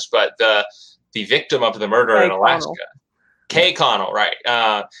name was, but the victim of the murder in Alaska, Kay Connell,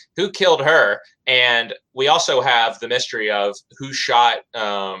 right? Who killed her? And we also have the mystery of who shot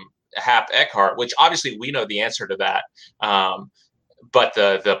Hap Eckhart, which obviously we know the answer to that. But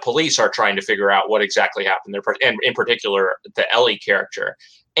the police are trying to figure out what exactly happened there, and in particular, the Ellie character.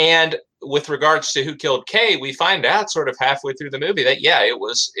 And with regards to who killed Kay, we find out sort of halfway through the movie that, yeah, it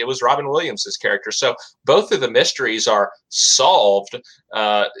was Robin Williams' character. So both of the mysteries are solved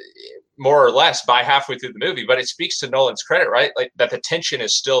more or less by halfway through the movie, but it speaks to Nolan's credit, right? Like that the tension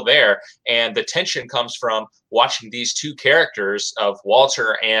is still there, and the tension comes from watching these two characters of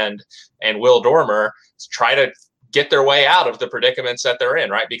Walter and Will Dormer try to get their way out of the predicaments that they're in,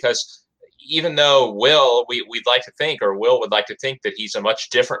 right? Because even though Will would like to think that he's a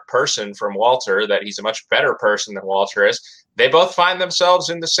much different person from Walter, that he's a much better person than Walter is, they both find themselves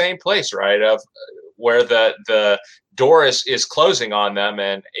in the same place, right? Of where the door is closing on them,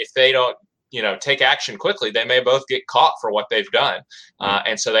 and if they don't take action quickly, they may both get caught for what they've done,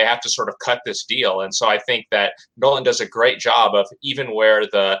 and so they have to sort of cut this deal. And so I think that Nolan does a great job of, even where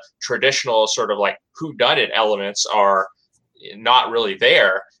the traditional sort of like whodunit elements are not really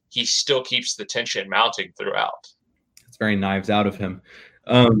there, he still keeps the tension mounting throughout. It's very Knives Out of him.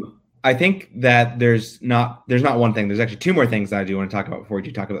 I think that there's not one thing. There's actually two more things that I do want to talk about before we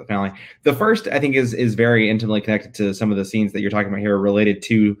do talk about the finale. The first, I think, is very intimately connected to some of the scenes that you're talking about here, related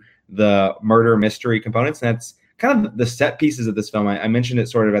to the murder mystery components. And that's kind of the set pieces of this film. I mentioned it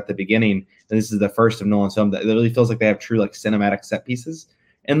sort of at the beginning that this is the first of Nolan's film that really feels like they have true like cinematic set pieces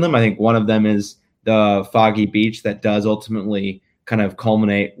in them. I think one of them is the foggy beach that does ultimately kind of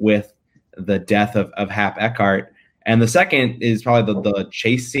culminate with the death of Hap Eckhart. And the second is probably the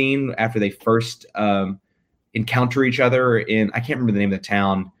chase scene after they first encounter each other in, I can't remember the name of the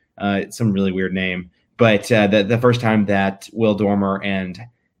town. It's some really weird name. But the first time that Will Dormer and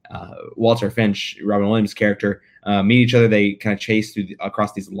Walter Finch, Robin Williams' character, meet each other, they kind of chase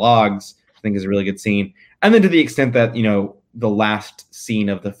across these logs, I think is a really good scene. And then to the extent that, the last scene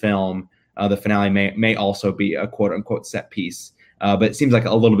of the film, the finale may also be a quote unquote set piece. But it seems like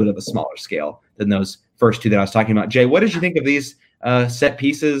a little bit of a smaller scale than those first two that I was talking about. Jay, what did you think of these set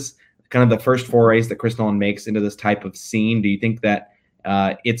pieces, kind of the first forays that Chris Nolan makes into this type of scene? Do you think that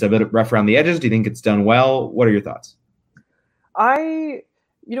it's a bit rough around the edges? Do you think it's done well? What are your thoughts?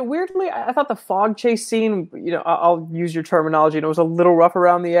 Weirdly, I thought the fog chase scene, I'll use your terminology, and it was a little rough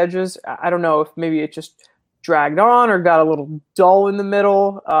around the edges. I don't know if maybe it just dragged on or got a little dull in the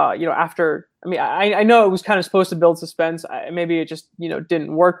middle, after, I know it was kind of supposed to build suspense. Maybe it just,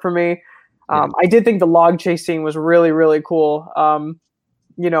 didn't work for me. I did think the log chase scene was really, really cool.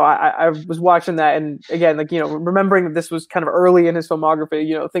 I was watching that, and again, remembering that this was kind of early in his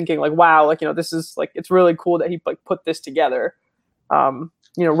filmography, thinking like, wow, this is it's really cool that he put this together.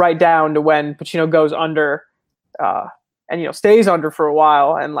 Right down to when Pacino goes under, and stays under for a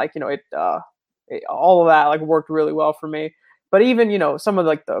while, and all of that worked really well for me. But even some of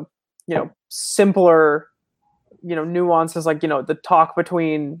the simpler nuances, the talk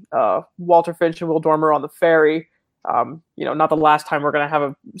between Walter Finch and Will Dormer on the ferry. Not the last time we're gonna have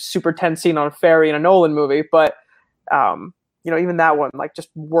a super tense scene on a ferry in a Nolan movie, but even that one just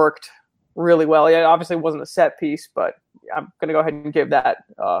worked really well. Yeah, it obviously wasn't a set piece, but I'm gonna go ahead and give that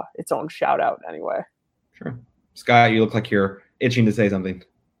its own shout out anyway. Sure. Scott, you look like you're itching to say something.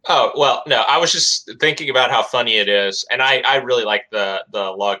 Oh, well, no, I was just thinking about how funny it is. And I really like the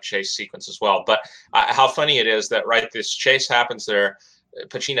log chase sequence as well. But how funny it is that, right, this chase happens there.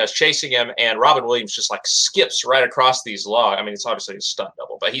 Pacino's chasing him, and Robin Williams just skips right across these logs. I mean, it's obviously a stunt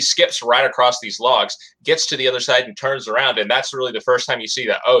double, but he skips right across these logs, gets to the other side and turns around. And that's really the first time you see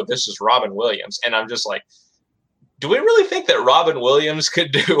that, oh, this is Robin Williams. And I'm just like, do we really think that Robin Williams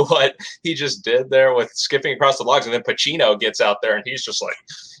could do what he just did there with skipping across the logs? And then Pacino gets out there and he's just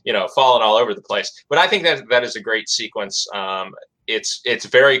falling all over the place. But I think that is a great sequence. It's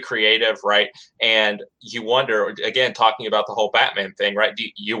very creative, right? And you wonder, again, talking about the whole Batman thing, right?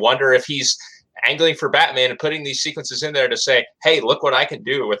 You wonder if he's angling for Batman and putting these sequences in there to say, hey, look what I can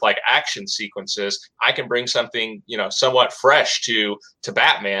do with action sequences. I can bring something, somewhat fresh to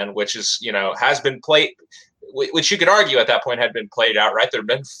Batman, which is, has been played, which you could argue at that point had been played out, right? There have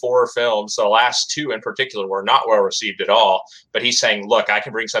been 4 films. The last 2 in particular were not well received at all. But he's saying, look, I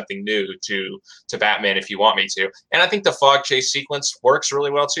can bring something new to Batman if you want me to. And I think the fog chase sequence works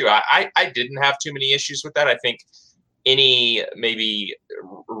really well, too. I didn't have too many issues with that. I think any maybe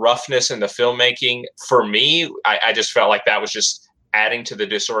roughness in the filmmaking, for me, I just felt like that was just adding to the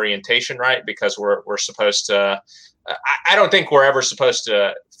disorientation, right? Because we're supposed to I don't think we're ever supposed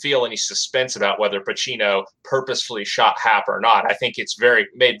to feel any suspense about whether Pacino purposefully shot Hap or not. I think it's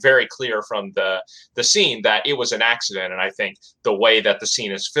made very clear from the scene that it was an accident, and I think the way that the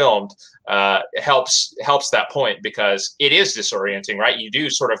scene is filmed helps that point, because it is disorienting, right? You do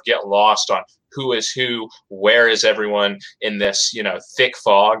sort of get lost on who is who, where is everyone in this thick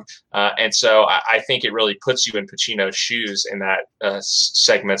fog, and so I think it really puts you in Pacino's shoes in that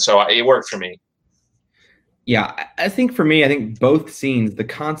segment. So it worked for me. Yeah, I think for me, I think both scenes, the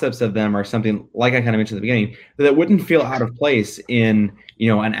concepts of them are something, like I kind of mentioned at the beginning, that wouldn't feel out of place in,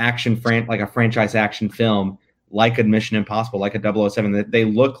 an action like a franchise action film, like a Mission Impossible, like a 007, that they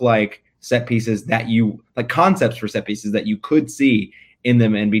look like set pieces that concepts for set pieces that you could see in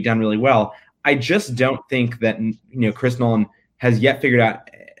them and be done really well. I just don't think that, Chris Nolan has yet figured out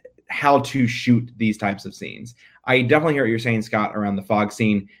how to shoot these types of scenes. I definitely hear what you're saying, Scott, around the fog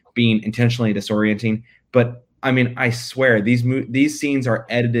scene being intentionally disorienting. But I mean, I swear these scenes are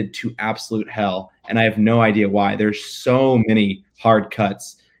edited to absolute hell, and I have no idea why. There's so many hard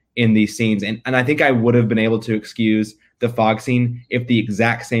cuts in these scenes, and I think I would have been able to excuse the fog scene if the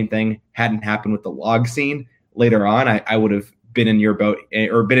exact same thing hadn't happened with the log scene later on. I would have been in your boat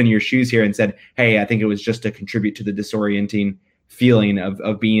or been in your shoes here and said, hey, I think it was just to contribute to the disorienting feeling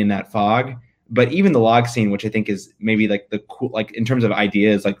of being in that fog. But even the log scene, which I think is maybe the cool, in terms of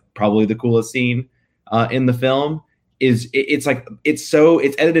ideas, probably the coolest scene in the film, it's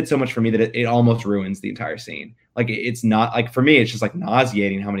edited so much for me that it almost ruins the entire scene. It's not for me, it's just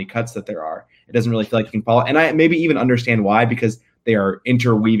nauseating how many cuts that there are. It doesn't really feel like you can follow. And I maybe even understand why, because they are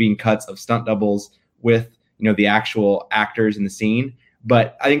interweaving cuts of stunt doubles with, the actual actors in the scene.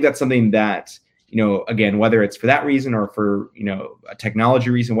 But I think that's something that, again, whether it's for that reason or for, a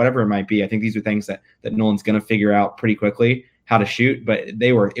technology reason, whatever it might be, I think these are things that Nolan's going to figure out pretty quickly how to shoot. But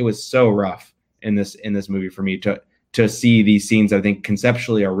it was so rough in this movie for me to see these scenes I think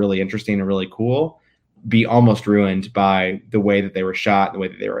conceptually are really interesting and really cool be almost ruined by the way that they were shot, the way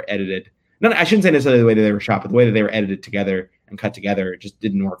that they were edited. No, I shouldn't say necessarily the way that they were shot, but the way that they were edited together and cut together, it just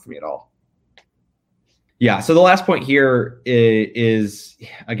didn't work for me at all. Yeah, so the last point here is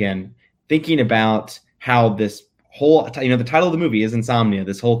again, thinking about how this whole, the title of the movie is Insomnia,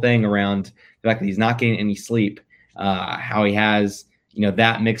 this whole thing around the fact that he's not getting any sleep, how he has,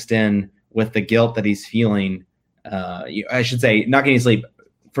 that mixed in with the guilt that he's feeling. I should say not getting sleep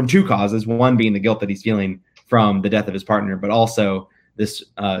from 2 causes, one being the guilt that he's feeling from the death of his partner, but also this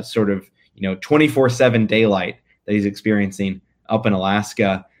sort of, 24/7 daylight that he's experiencing up in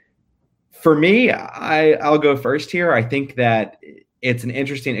Alaska. For me, I'll go first here. I think that it's an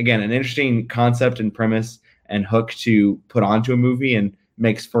interesting concept and premise and hook to put onto a movie, and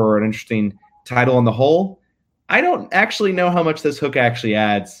makes for an interesting title on the whole. I don't actually know how much this hook actually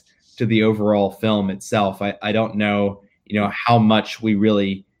adds to the overall film itself. I don't know, how much we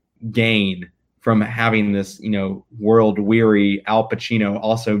really gain from having this, world weary Al Pacino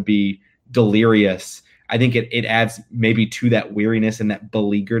also be delirious. I think it adds maybe to that weariness and that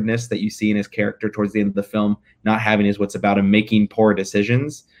beleagueredness that you see in his character towards the end of the film, not having his wits about him, making poor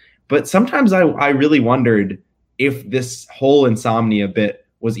decisions. But sometimes I really wondered if this whole insomnia bit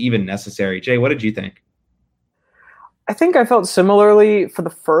was even necessary. Jay, what did you think? I think I felt similarly for the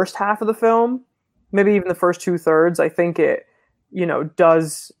first half of the film, maybe even the first 2/3. I think it,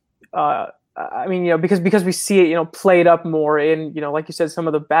 does, because we see it, played up more in, like you said, some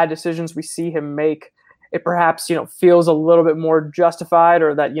of the bad decisions we see him make. It perhaps, feels a little bit more justified,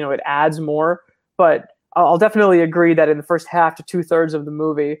 or that, it adds more. But I'll definitely agree that in the first half to 2/3 of the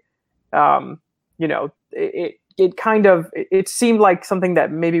movie, it seemed like something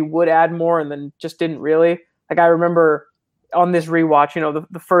that maybe would add more and then just didn't really. Like, I remember on this rewatch,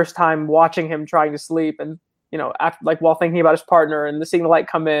 the first time watching him trying to sleep and, after, while thinking about his partner and seeing the light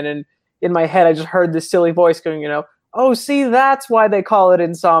come in my head, I just heard this silly voice going, oh, see, that's why they call it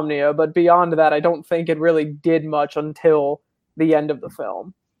insomnia. But beyond that, I don't think it really did much until the end of the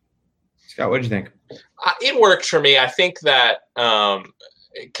film. Scott, what did you think? It worked for me. I think that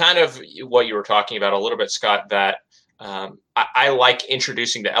kind of what you were talking about a little bit, Scott, that I like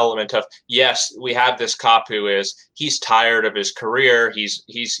introducing the element of, yes, we have this cop he's tired of his career. He's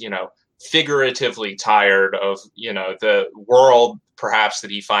figuratively tired of, the world perhaps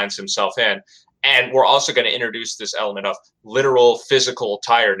that he finds himself in. And we're also going to introduce this element of literal physical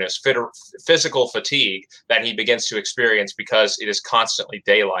tiredness, physical fatigue that he begins to experience because it is constantly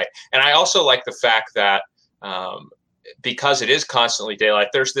daylight. And I also like the fact that because it is constantly daylight,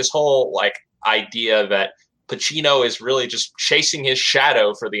 there's this whole idea that Pacino is really just chasing his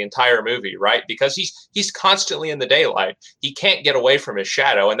shadow for the entire movie, right? Because he's constantly in the daylight. He can't get away from his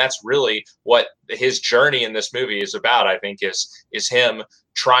shadow, and that's really what his journey in this movie is about. I think is him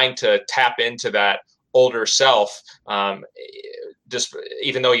trying to tap into that older self, just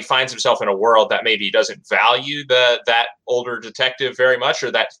even though he finds himself in a world that maybe he doesn't value that older detective very much,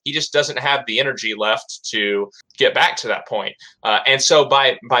 or that he just doesn't have the energy left to get back to that point. And so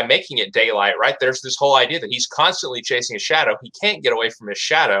by making it daylight, right, there's this whole idea that he's constantly chasing his shadow. He can't get away from his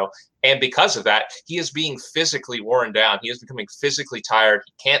shadow. And because of that, he is being physically worn down. He is becoming physically tired.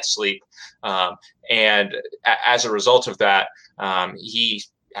 He can't sleep. And as a result of that, he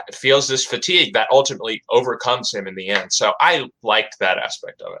feels this fatigue that ultimately overcomes him in the end. So I liked that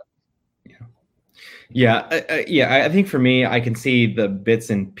aspect of it. Yeah. I think for me, I can see the bits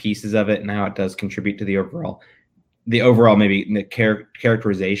and pieces of it and how it does contribute to the overall maybe the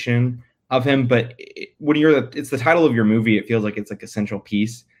characterization of him. But when it's the title of your movie, it feels like it's like a central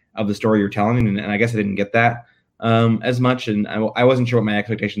piece of the story you're telling. And I guess I didn't get that as much. And I wasn't sure what my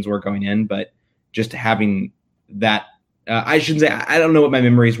expectations were going in, but just having that, I shouldn't say, I don't know what my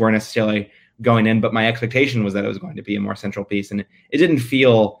memories were necessarily going in, but my expectation was that it was going to be a more central piece. And it didn't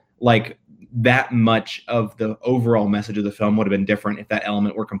feel like that much of the overall message of the film would have been different if that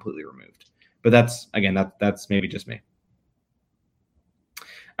element were completely removed. But that's maybe just me.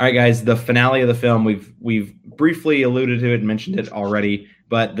 All right, guys, the finale of the film, we've briefly alluded to it and mentioned it already,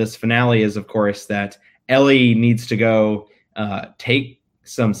 but this finale is, of course, that Ellie needs to go take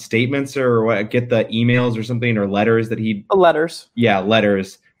some statements or get the emails or something, or letters that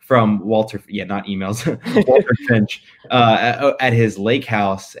letters from Walter. Yeah, not emails. Walter Finch at his lake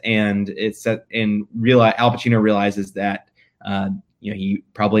house, and Al Pacino realizes that he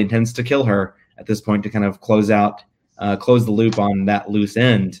probably intends to kill her at this point to kind of close the loop on that loose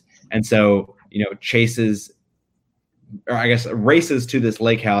end, and so races to this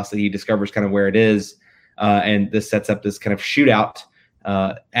lake house that he discovers kind of where it is, and this sets up this kind of shootout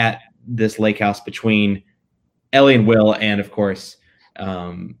at this lake house between Ellie and Will, and of course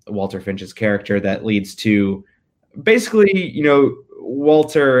Walter Finch's character, that leads to basically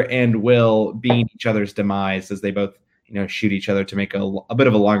Walter and Will being each other's demise, as they both shoot each other. To make a bit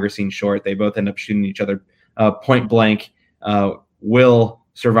of a longer scene short, they both end up shooting each other point blank. Will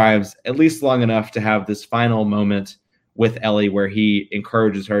survives at least long enough to have this final moment with Ellie where he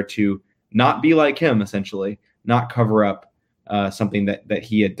encourages her to not be like him, essentially, not cover up something that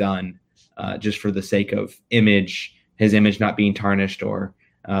he had done just for the sake of his image not being tarnished, or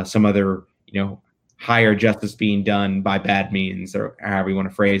some other higher justice being done by bad means, or however you want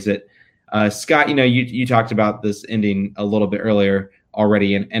to phrase it. Scott, you talked about this ending a little bit earlier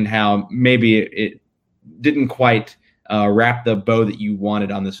already, and how maybe it didn't quite wrap the bow that you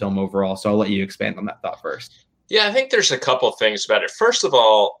wanted on this film overall. So I'll let you expand on that thought first. Yeah, I think there's a couple things about it. First of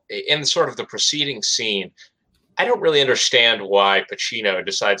all, in sort of the preceding scene, I don't really understand why Pacino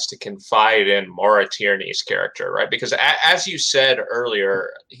decides to confide in Maura Tierney's character, right? Because as you said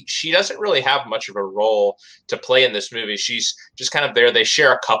earlier, she doesn't really have much of a role to play in this movie. She's just kind of there. They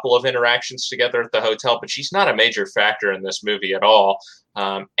share a couple of interactions together at the hotel, but she's not a major factor in this movie at all.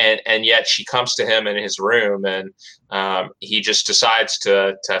 And yet she comes to him in his room, and he just decides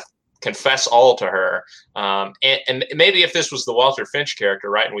to confess all to her. And maybe if this was the Walter Finch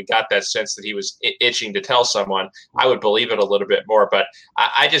character, right, and we got that sense that he was itching to tell someone, I would believe it a little bit more. But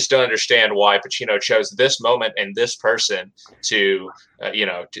I just don't understand why Pacino chose this moment and this person to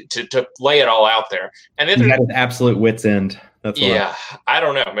lay it all out there. And then that is absolute wit's end. That's I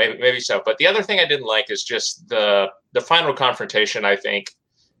don't know, maybe so. But the other thing I didn't like is just the final confrontation. I think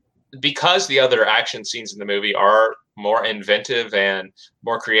because the other action scenes in the movie are more inventive and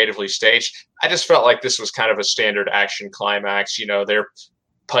more creatively staged, I just felt like this was kind of a standard action climax. They're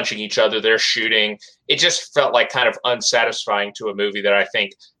punching each other, they're shooting. It just felt like kind of unsatisfying to a movie that I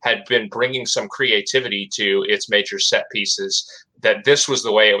think had been bringing some creativity to its major set pieces. That this was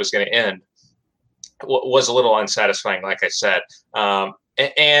the way it was going to end was a little unsatisfying, like I said.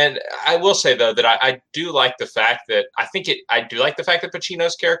 And I will say, though, that I do like the fact that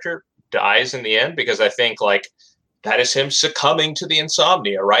Pacino's character dies in the end, because I think like that is him succumbing to the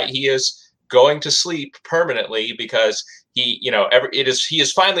insomnia, right? He is going to sleep permanently because he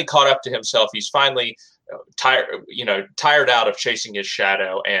is finally caught up to himself. He's finally tired out of chasing his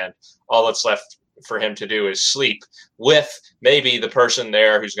shadow, and all that's left for him to do is sleep with maybe the person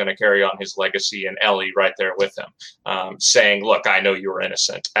there who's going to carry on his legacy, and Ellie right there with him, saying, look, I know you were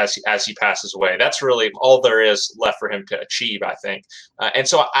innocent, as he passes away. That's really all there is left for him to achieve, I think. And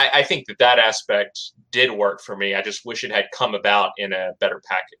so I think that aspect did work for me. I just wish it had come about in a better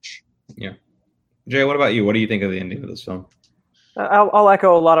package. Yeah. Jay, what about you? What do you think of the ending of this film? I'll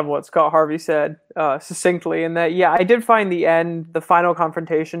echo a lot of what Scott Harvey said succinctly, in that, I did find the final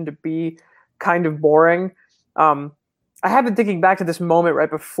confrontation to be kind of boring. I have been thinking back to this moment right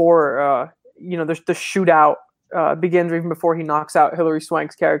before the shootout begins, or even before he knocks out Hilary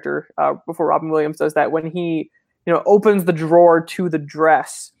Swank's character, before Robin Williams does that, when he opens the drawer to the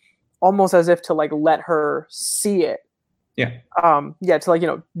dress, almost as if to like let her see it.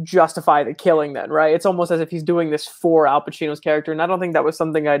 To justify the killing then, right? It's almost as if he's doing this for Al Pacino's character, and I don't think that was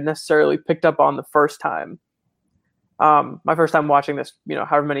something I'd necessarily picked up on the first time. My first time watching this,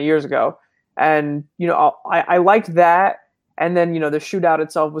 however many years ago. And, I liked that. And then, the shootout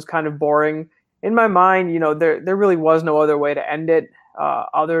itself was kind of boring. In my mind, there really was no other way to end it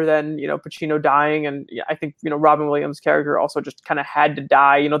other than, Pacino dying. And I think, Robin Williams' character also just kind of had to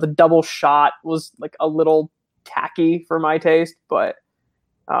die. The double shot was like a little tacky for my taste. But,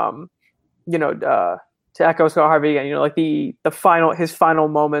 to echo Scott Harvey again, like his final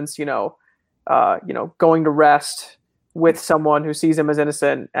moments, going to rest with someone who sees him as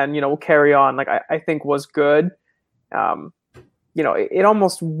innocent and, will carry on, like I think was good. It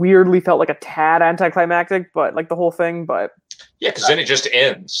almost weirdly felt like a tad anticlimactic, but like the whole thing, but because then it just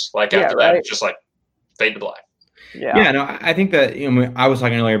ends. Like after that, it's just like fade to black. I think that, I was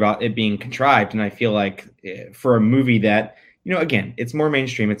talking earlier about it being contrived, and I feel like for a movie that, again, it's more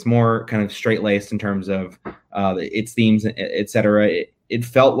mainstream, it's more kind of straight-laced in terms of its themes, etc. It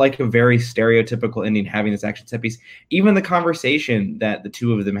felt like a very stereotypical ending, having this action set piece. Even the conversation that the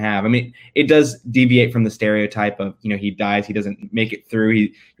two of them have, I mean, it does deviate from the stereotype of, he dies, he doesn't make it through.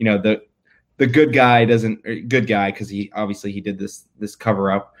 The good guy because he did this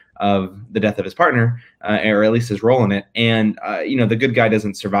cover up of the death of his partner, or at least his role in it. And, the good guy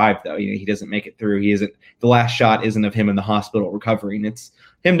doesn't survive, though. He doesn't make it through. The last shot isn't of him in the hospital recovering. It's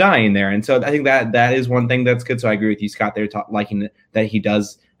him dying there. And so I think that is one thing that's good. So I agree with you, Scott, there, liking that he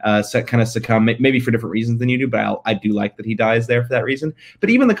does kind of succumb, maybe for different reasons than you do, but I do like that he dies there for that reason.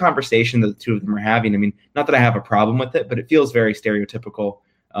 But even the conversation that the two of them are having, I mean, not that I have a problem with it, but it feels very stereotypical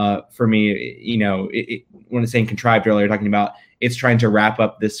for me. When it's saying contrived earlier, talking about it's trying to wrap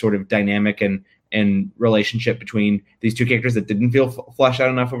up this sort of dynamic and relationship between these two characters that didn't feel fleshed out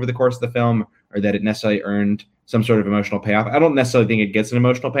enough over the course of the film, or that it necessarily earned some sort of emotional payoff. I don't necessarily think it gets an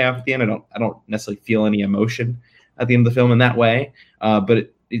emotional payoff at the end. I don't necessarily feel any emotion at the end of the film in that way,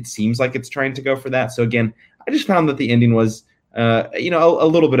 but it seems like it's trying to go for that. So again, I just found that the ending was, a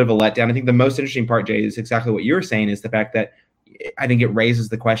little bit of a letdown. I think the most interesting part, Jay, is exactly what you were saying, is the fact that I think it raises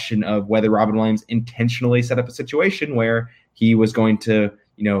the question of whether Robin Williams intentionally set up a situation where he was going to,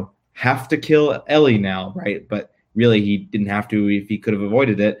 have to kill Ellie now, right? But really, he didn't have to if he could have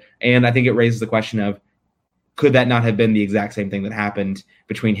avoided it. And I think it raises the question of, could that not have been the exact same thing that happened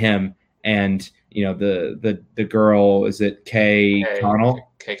between him and the girl, is it Kay Connell?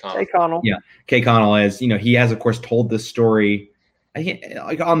 Kay Connell. Kay Connell. Yeah, Kay Connell, as he has of course told this story, I think,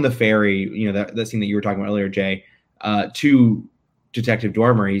 like on the ferry, that scene that you were talking about earlier, Jay, to Detective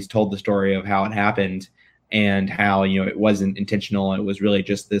Dormer. He's told the story of how it happened and how it wasn't intentional. It was really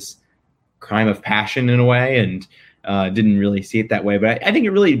just this crime of passion in a way, and didn't really see it that way. But I think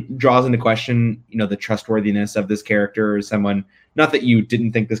it really draws into question, the trustworthiness of this character as someone. Not that you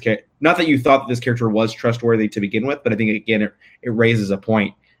didn't think not that you thought that this character was trustworthy to begin with, but I think again it raises a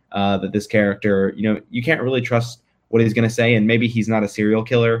point that this character, you can't really trust what he's going to say, and maybe he's not a serial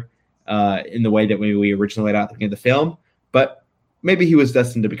killer in the way that maybe we originally laid out at the beginning of the film, but maybe he was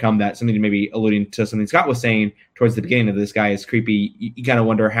destined to become that. Something maybe alluding to something Scott was saying towards the beginning of this guy is creepy. You kind of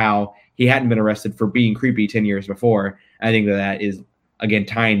wonder how he hadn't been arrested for being creepy 10 years before. I think that is, again,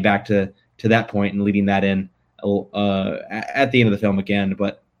 tying back to that point and leading that in at the end of the film again.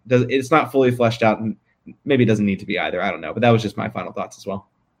 But it's not fully fleshed out, and maybe it doesn't need to be either. I don't know. But that was just my final thoughts as well.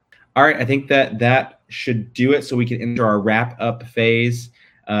 All right, I think that should do it, so we can enter our wrap-up phase.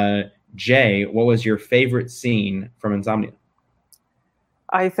 Jay, what was your favorite scene from Insomnia?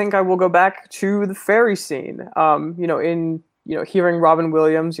 I think I will go back to the ferry scene. Hearing Robin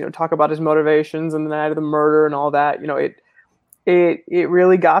Williams, talk about his motivations and the night of the murder and all that, it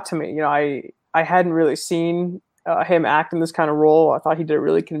really got to me. I hadn't really seen him act in this kind of role. I thought he did it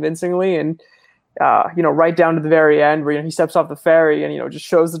really convincingly, and right down to the very end where he steps off the ferry and just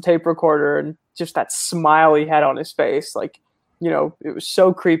shows the tape recorder and just that smile he had on his face, like it was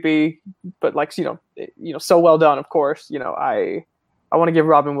so creepy, but like so well done. Of course, I want to give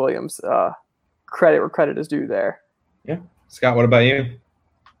Robin Williams credit where credit is due there. Yeah, Scott, what about you?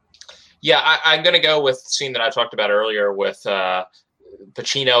 Yeah, I'm going to go with the scene that I talked about earlier with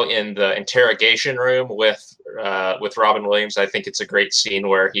Pacino in the interrogation room with Robin Williams. I think it's a great scene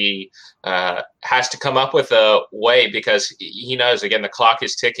where he has to come up with a way, because he knows, again, the clock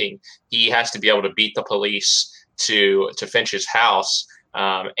is ticking. He has to be able to beat the police to Finch's house.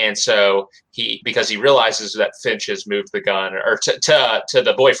 And so because he realizes that Finch has moved the gun, or to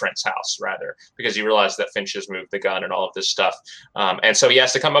the boyfriend's house rather, because he realized that Finch has moved the gun and all of this stuff. And so he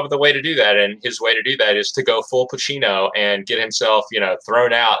has to come up with a way to do that. And his way to do that is to go full Pacino and get himself,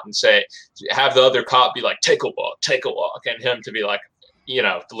 thrown out and have the other cop be like, take a walk, and him to be like,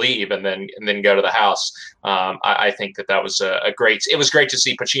 leave and then go to the house. I think that was it was great to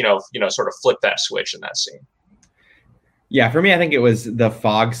see Pacino, sort of flip that switch in that scene. Yeah, for me, I think it was the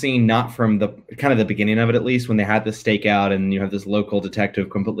fog scene, not from the kind of the beginning of it, at least, when they had the stakeout and you have this local detective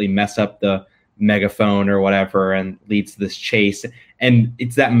completely mess up the megaphone or whatever and leads to this chase. And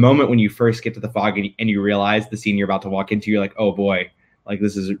it's that moment when you first get to the fog and you realize the scene you're about to walk into, you're like, oh boy, like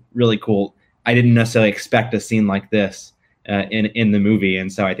this is really cool. I didn't necessarily expect a scene like this in the movie. And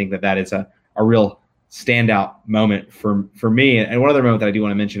so I think that is a real standout moment for me. And one other moment that I do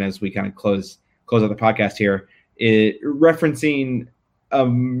want to mention as we kind of close out the podcast here, referencing a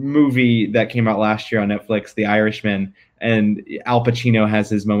movie that came out last year on Netflix, The Irishman, and Al Pacino has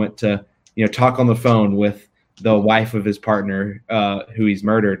his moment to talk on the phone with the wife of his partner who he's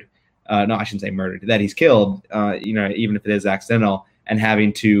murdered. No, I shouldn't say murdered, that he's killed. Even if it is accidental, and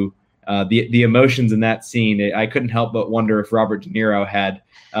having to the emotions in that scene. I couldn't help but wonder if Robert De Niro had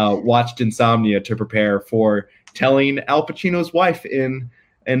watched Insomnia to prepare for telling Al Pacino's wife in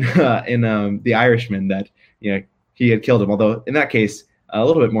The Irishman that he had killed him, although in that case a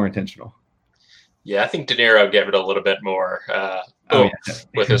little bit more intentional. Yeah, I think De Niro gave it a little bit more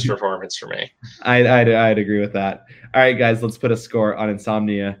with his performance for me. I'd agree with that. All right, guys, let's put a score on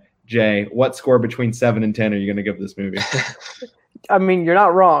Insomnia. Jay, what score between 7 and 10 are you going to give this movie? I mean, you're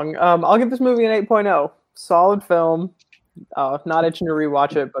not wrong. I'll give this movie an 8.0. Solid film. Not itching to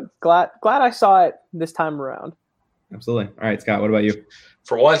rewatch it, but glad I saw it this time around. Absolutely. All right, Scott, what about you?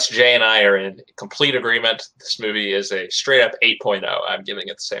 For once, Jay and I are in complete agreement. This movie is a straight up 8.0. I'm giving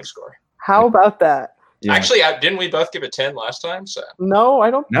it the same score. How about that? Yeah. Actually, didn't we both give it 10 last time? So no, I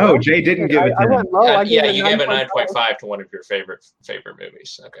don't. No, Jay didn't give it 10. I went low. You gave it 9.5 to one of your favorite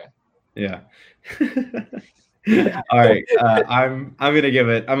movies. Okay. Yeah. All right. I'm gonna give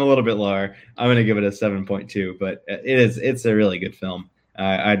it. I'm a little bit lower. I'm gonna give it a 7.2. But it's a really good film.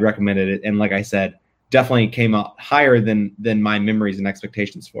 I'd recommend it. And like I said, definitely came out higher than my memories and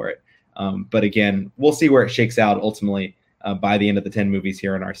expectations for it. But again, we'll see where it shakes out ultimately by the end of the 10 movies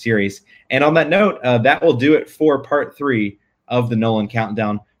here in our series. And on that note, that will do it for part 3 of the Nolan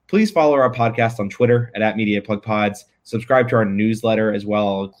Countdown. Please follow our podcast on Twitter at MediaPlugPods. Subscribe to our newsletter as well.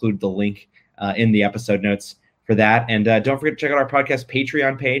 I'll include the link in the episode notes for that. And don't forget to check out our podcast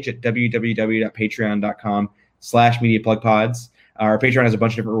Patreon page at www.patreon.com/MediaPlugPods. Our Patreon has a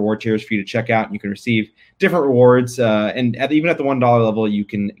bunch of different reward tiers for you to check out. You can receive different rewards, and even at the $1 level, you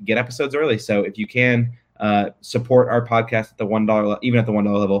can get episodes early. So if you can support our podcast at the $1, even at the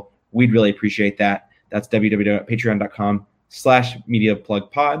 $1 level, we'd really appreciate that. That's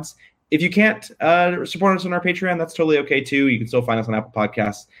www.patreon.com/mediaplugpods. If you can't support us on our Patreon, that's totally okay too. You can still find us on Apple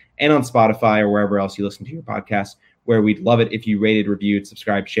Podcasts and on Spotify or wherever else you listen to your podcasts, where we'd love it if you rated, reviewed,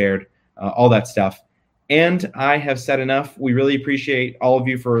 subscribed, shared, all that stuff. And I have said enough. We really appreciate all of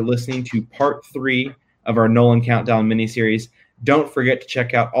you for listening to part 3 of our Nolan Countdown miniseries. Don't forget to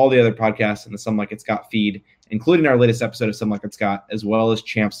check out all the other podcasts in the Some Like It Scott feed, including our latest episode of Some Like It Scott, as well as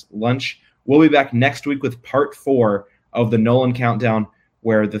Champ's Lunch. We'll be back next week with part 4 of the Nolan Countdown,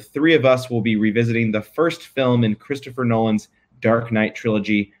 where the 3 of us will be revisiting the first film in Christopher Nolan's Dark Knight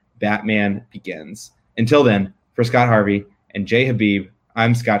trilogy, Batman Begins. Until then, for Scott Harvey and Jay Habib,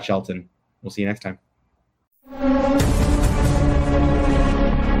 I'm Scott Shelton. We'll see you next time.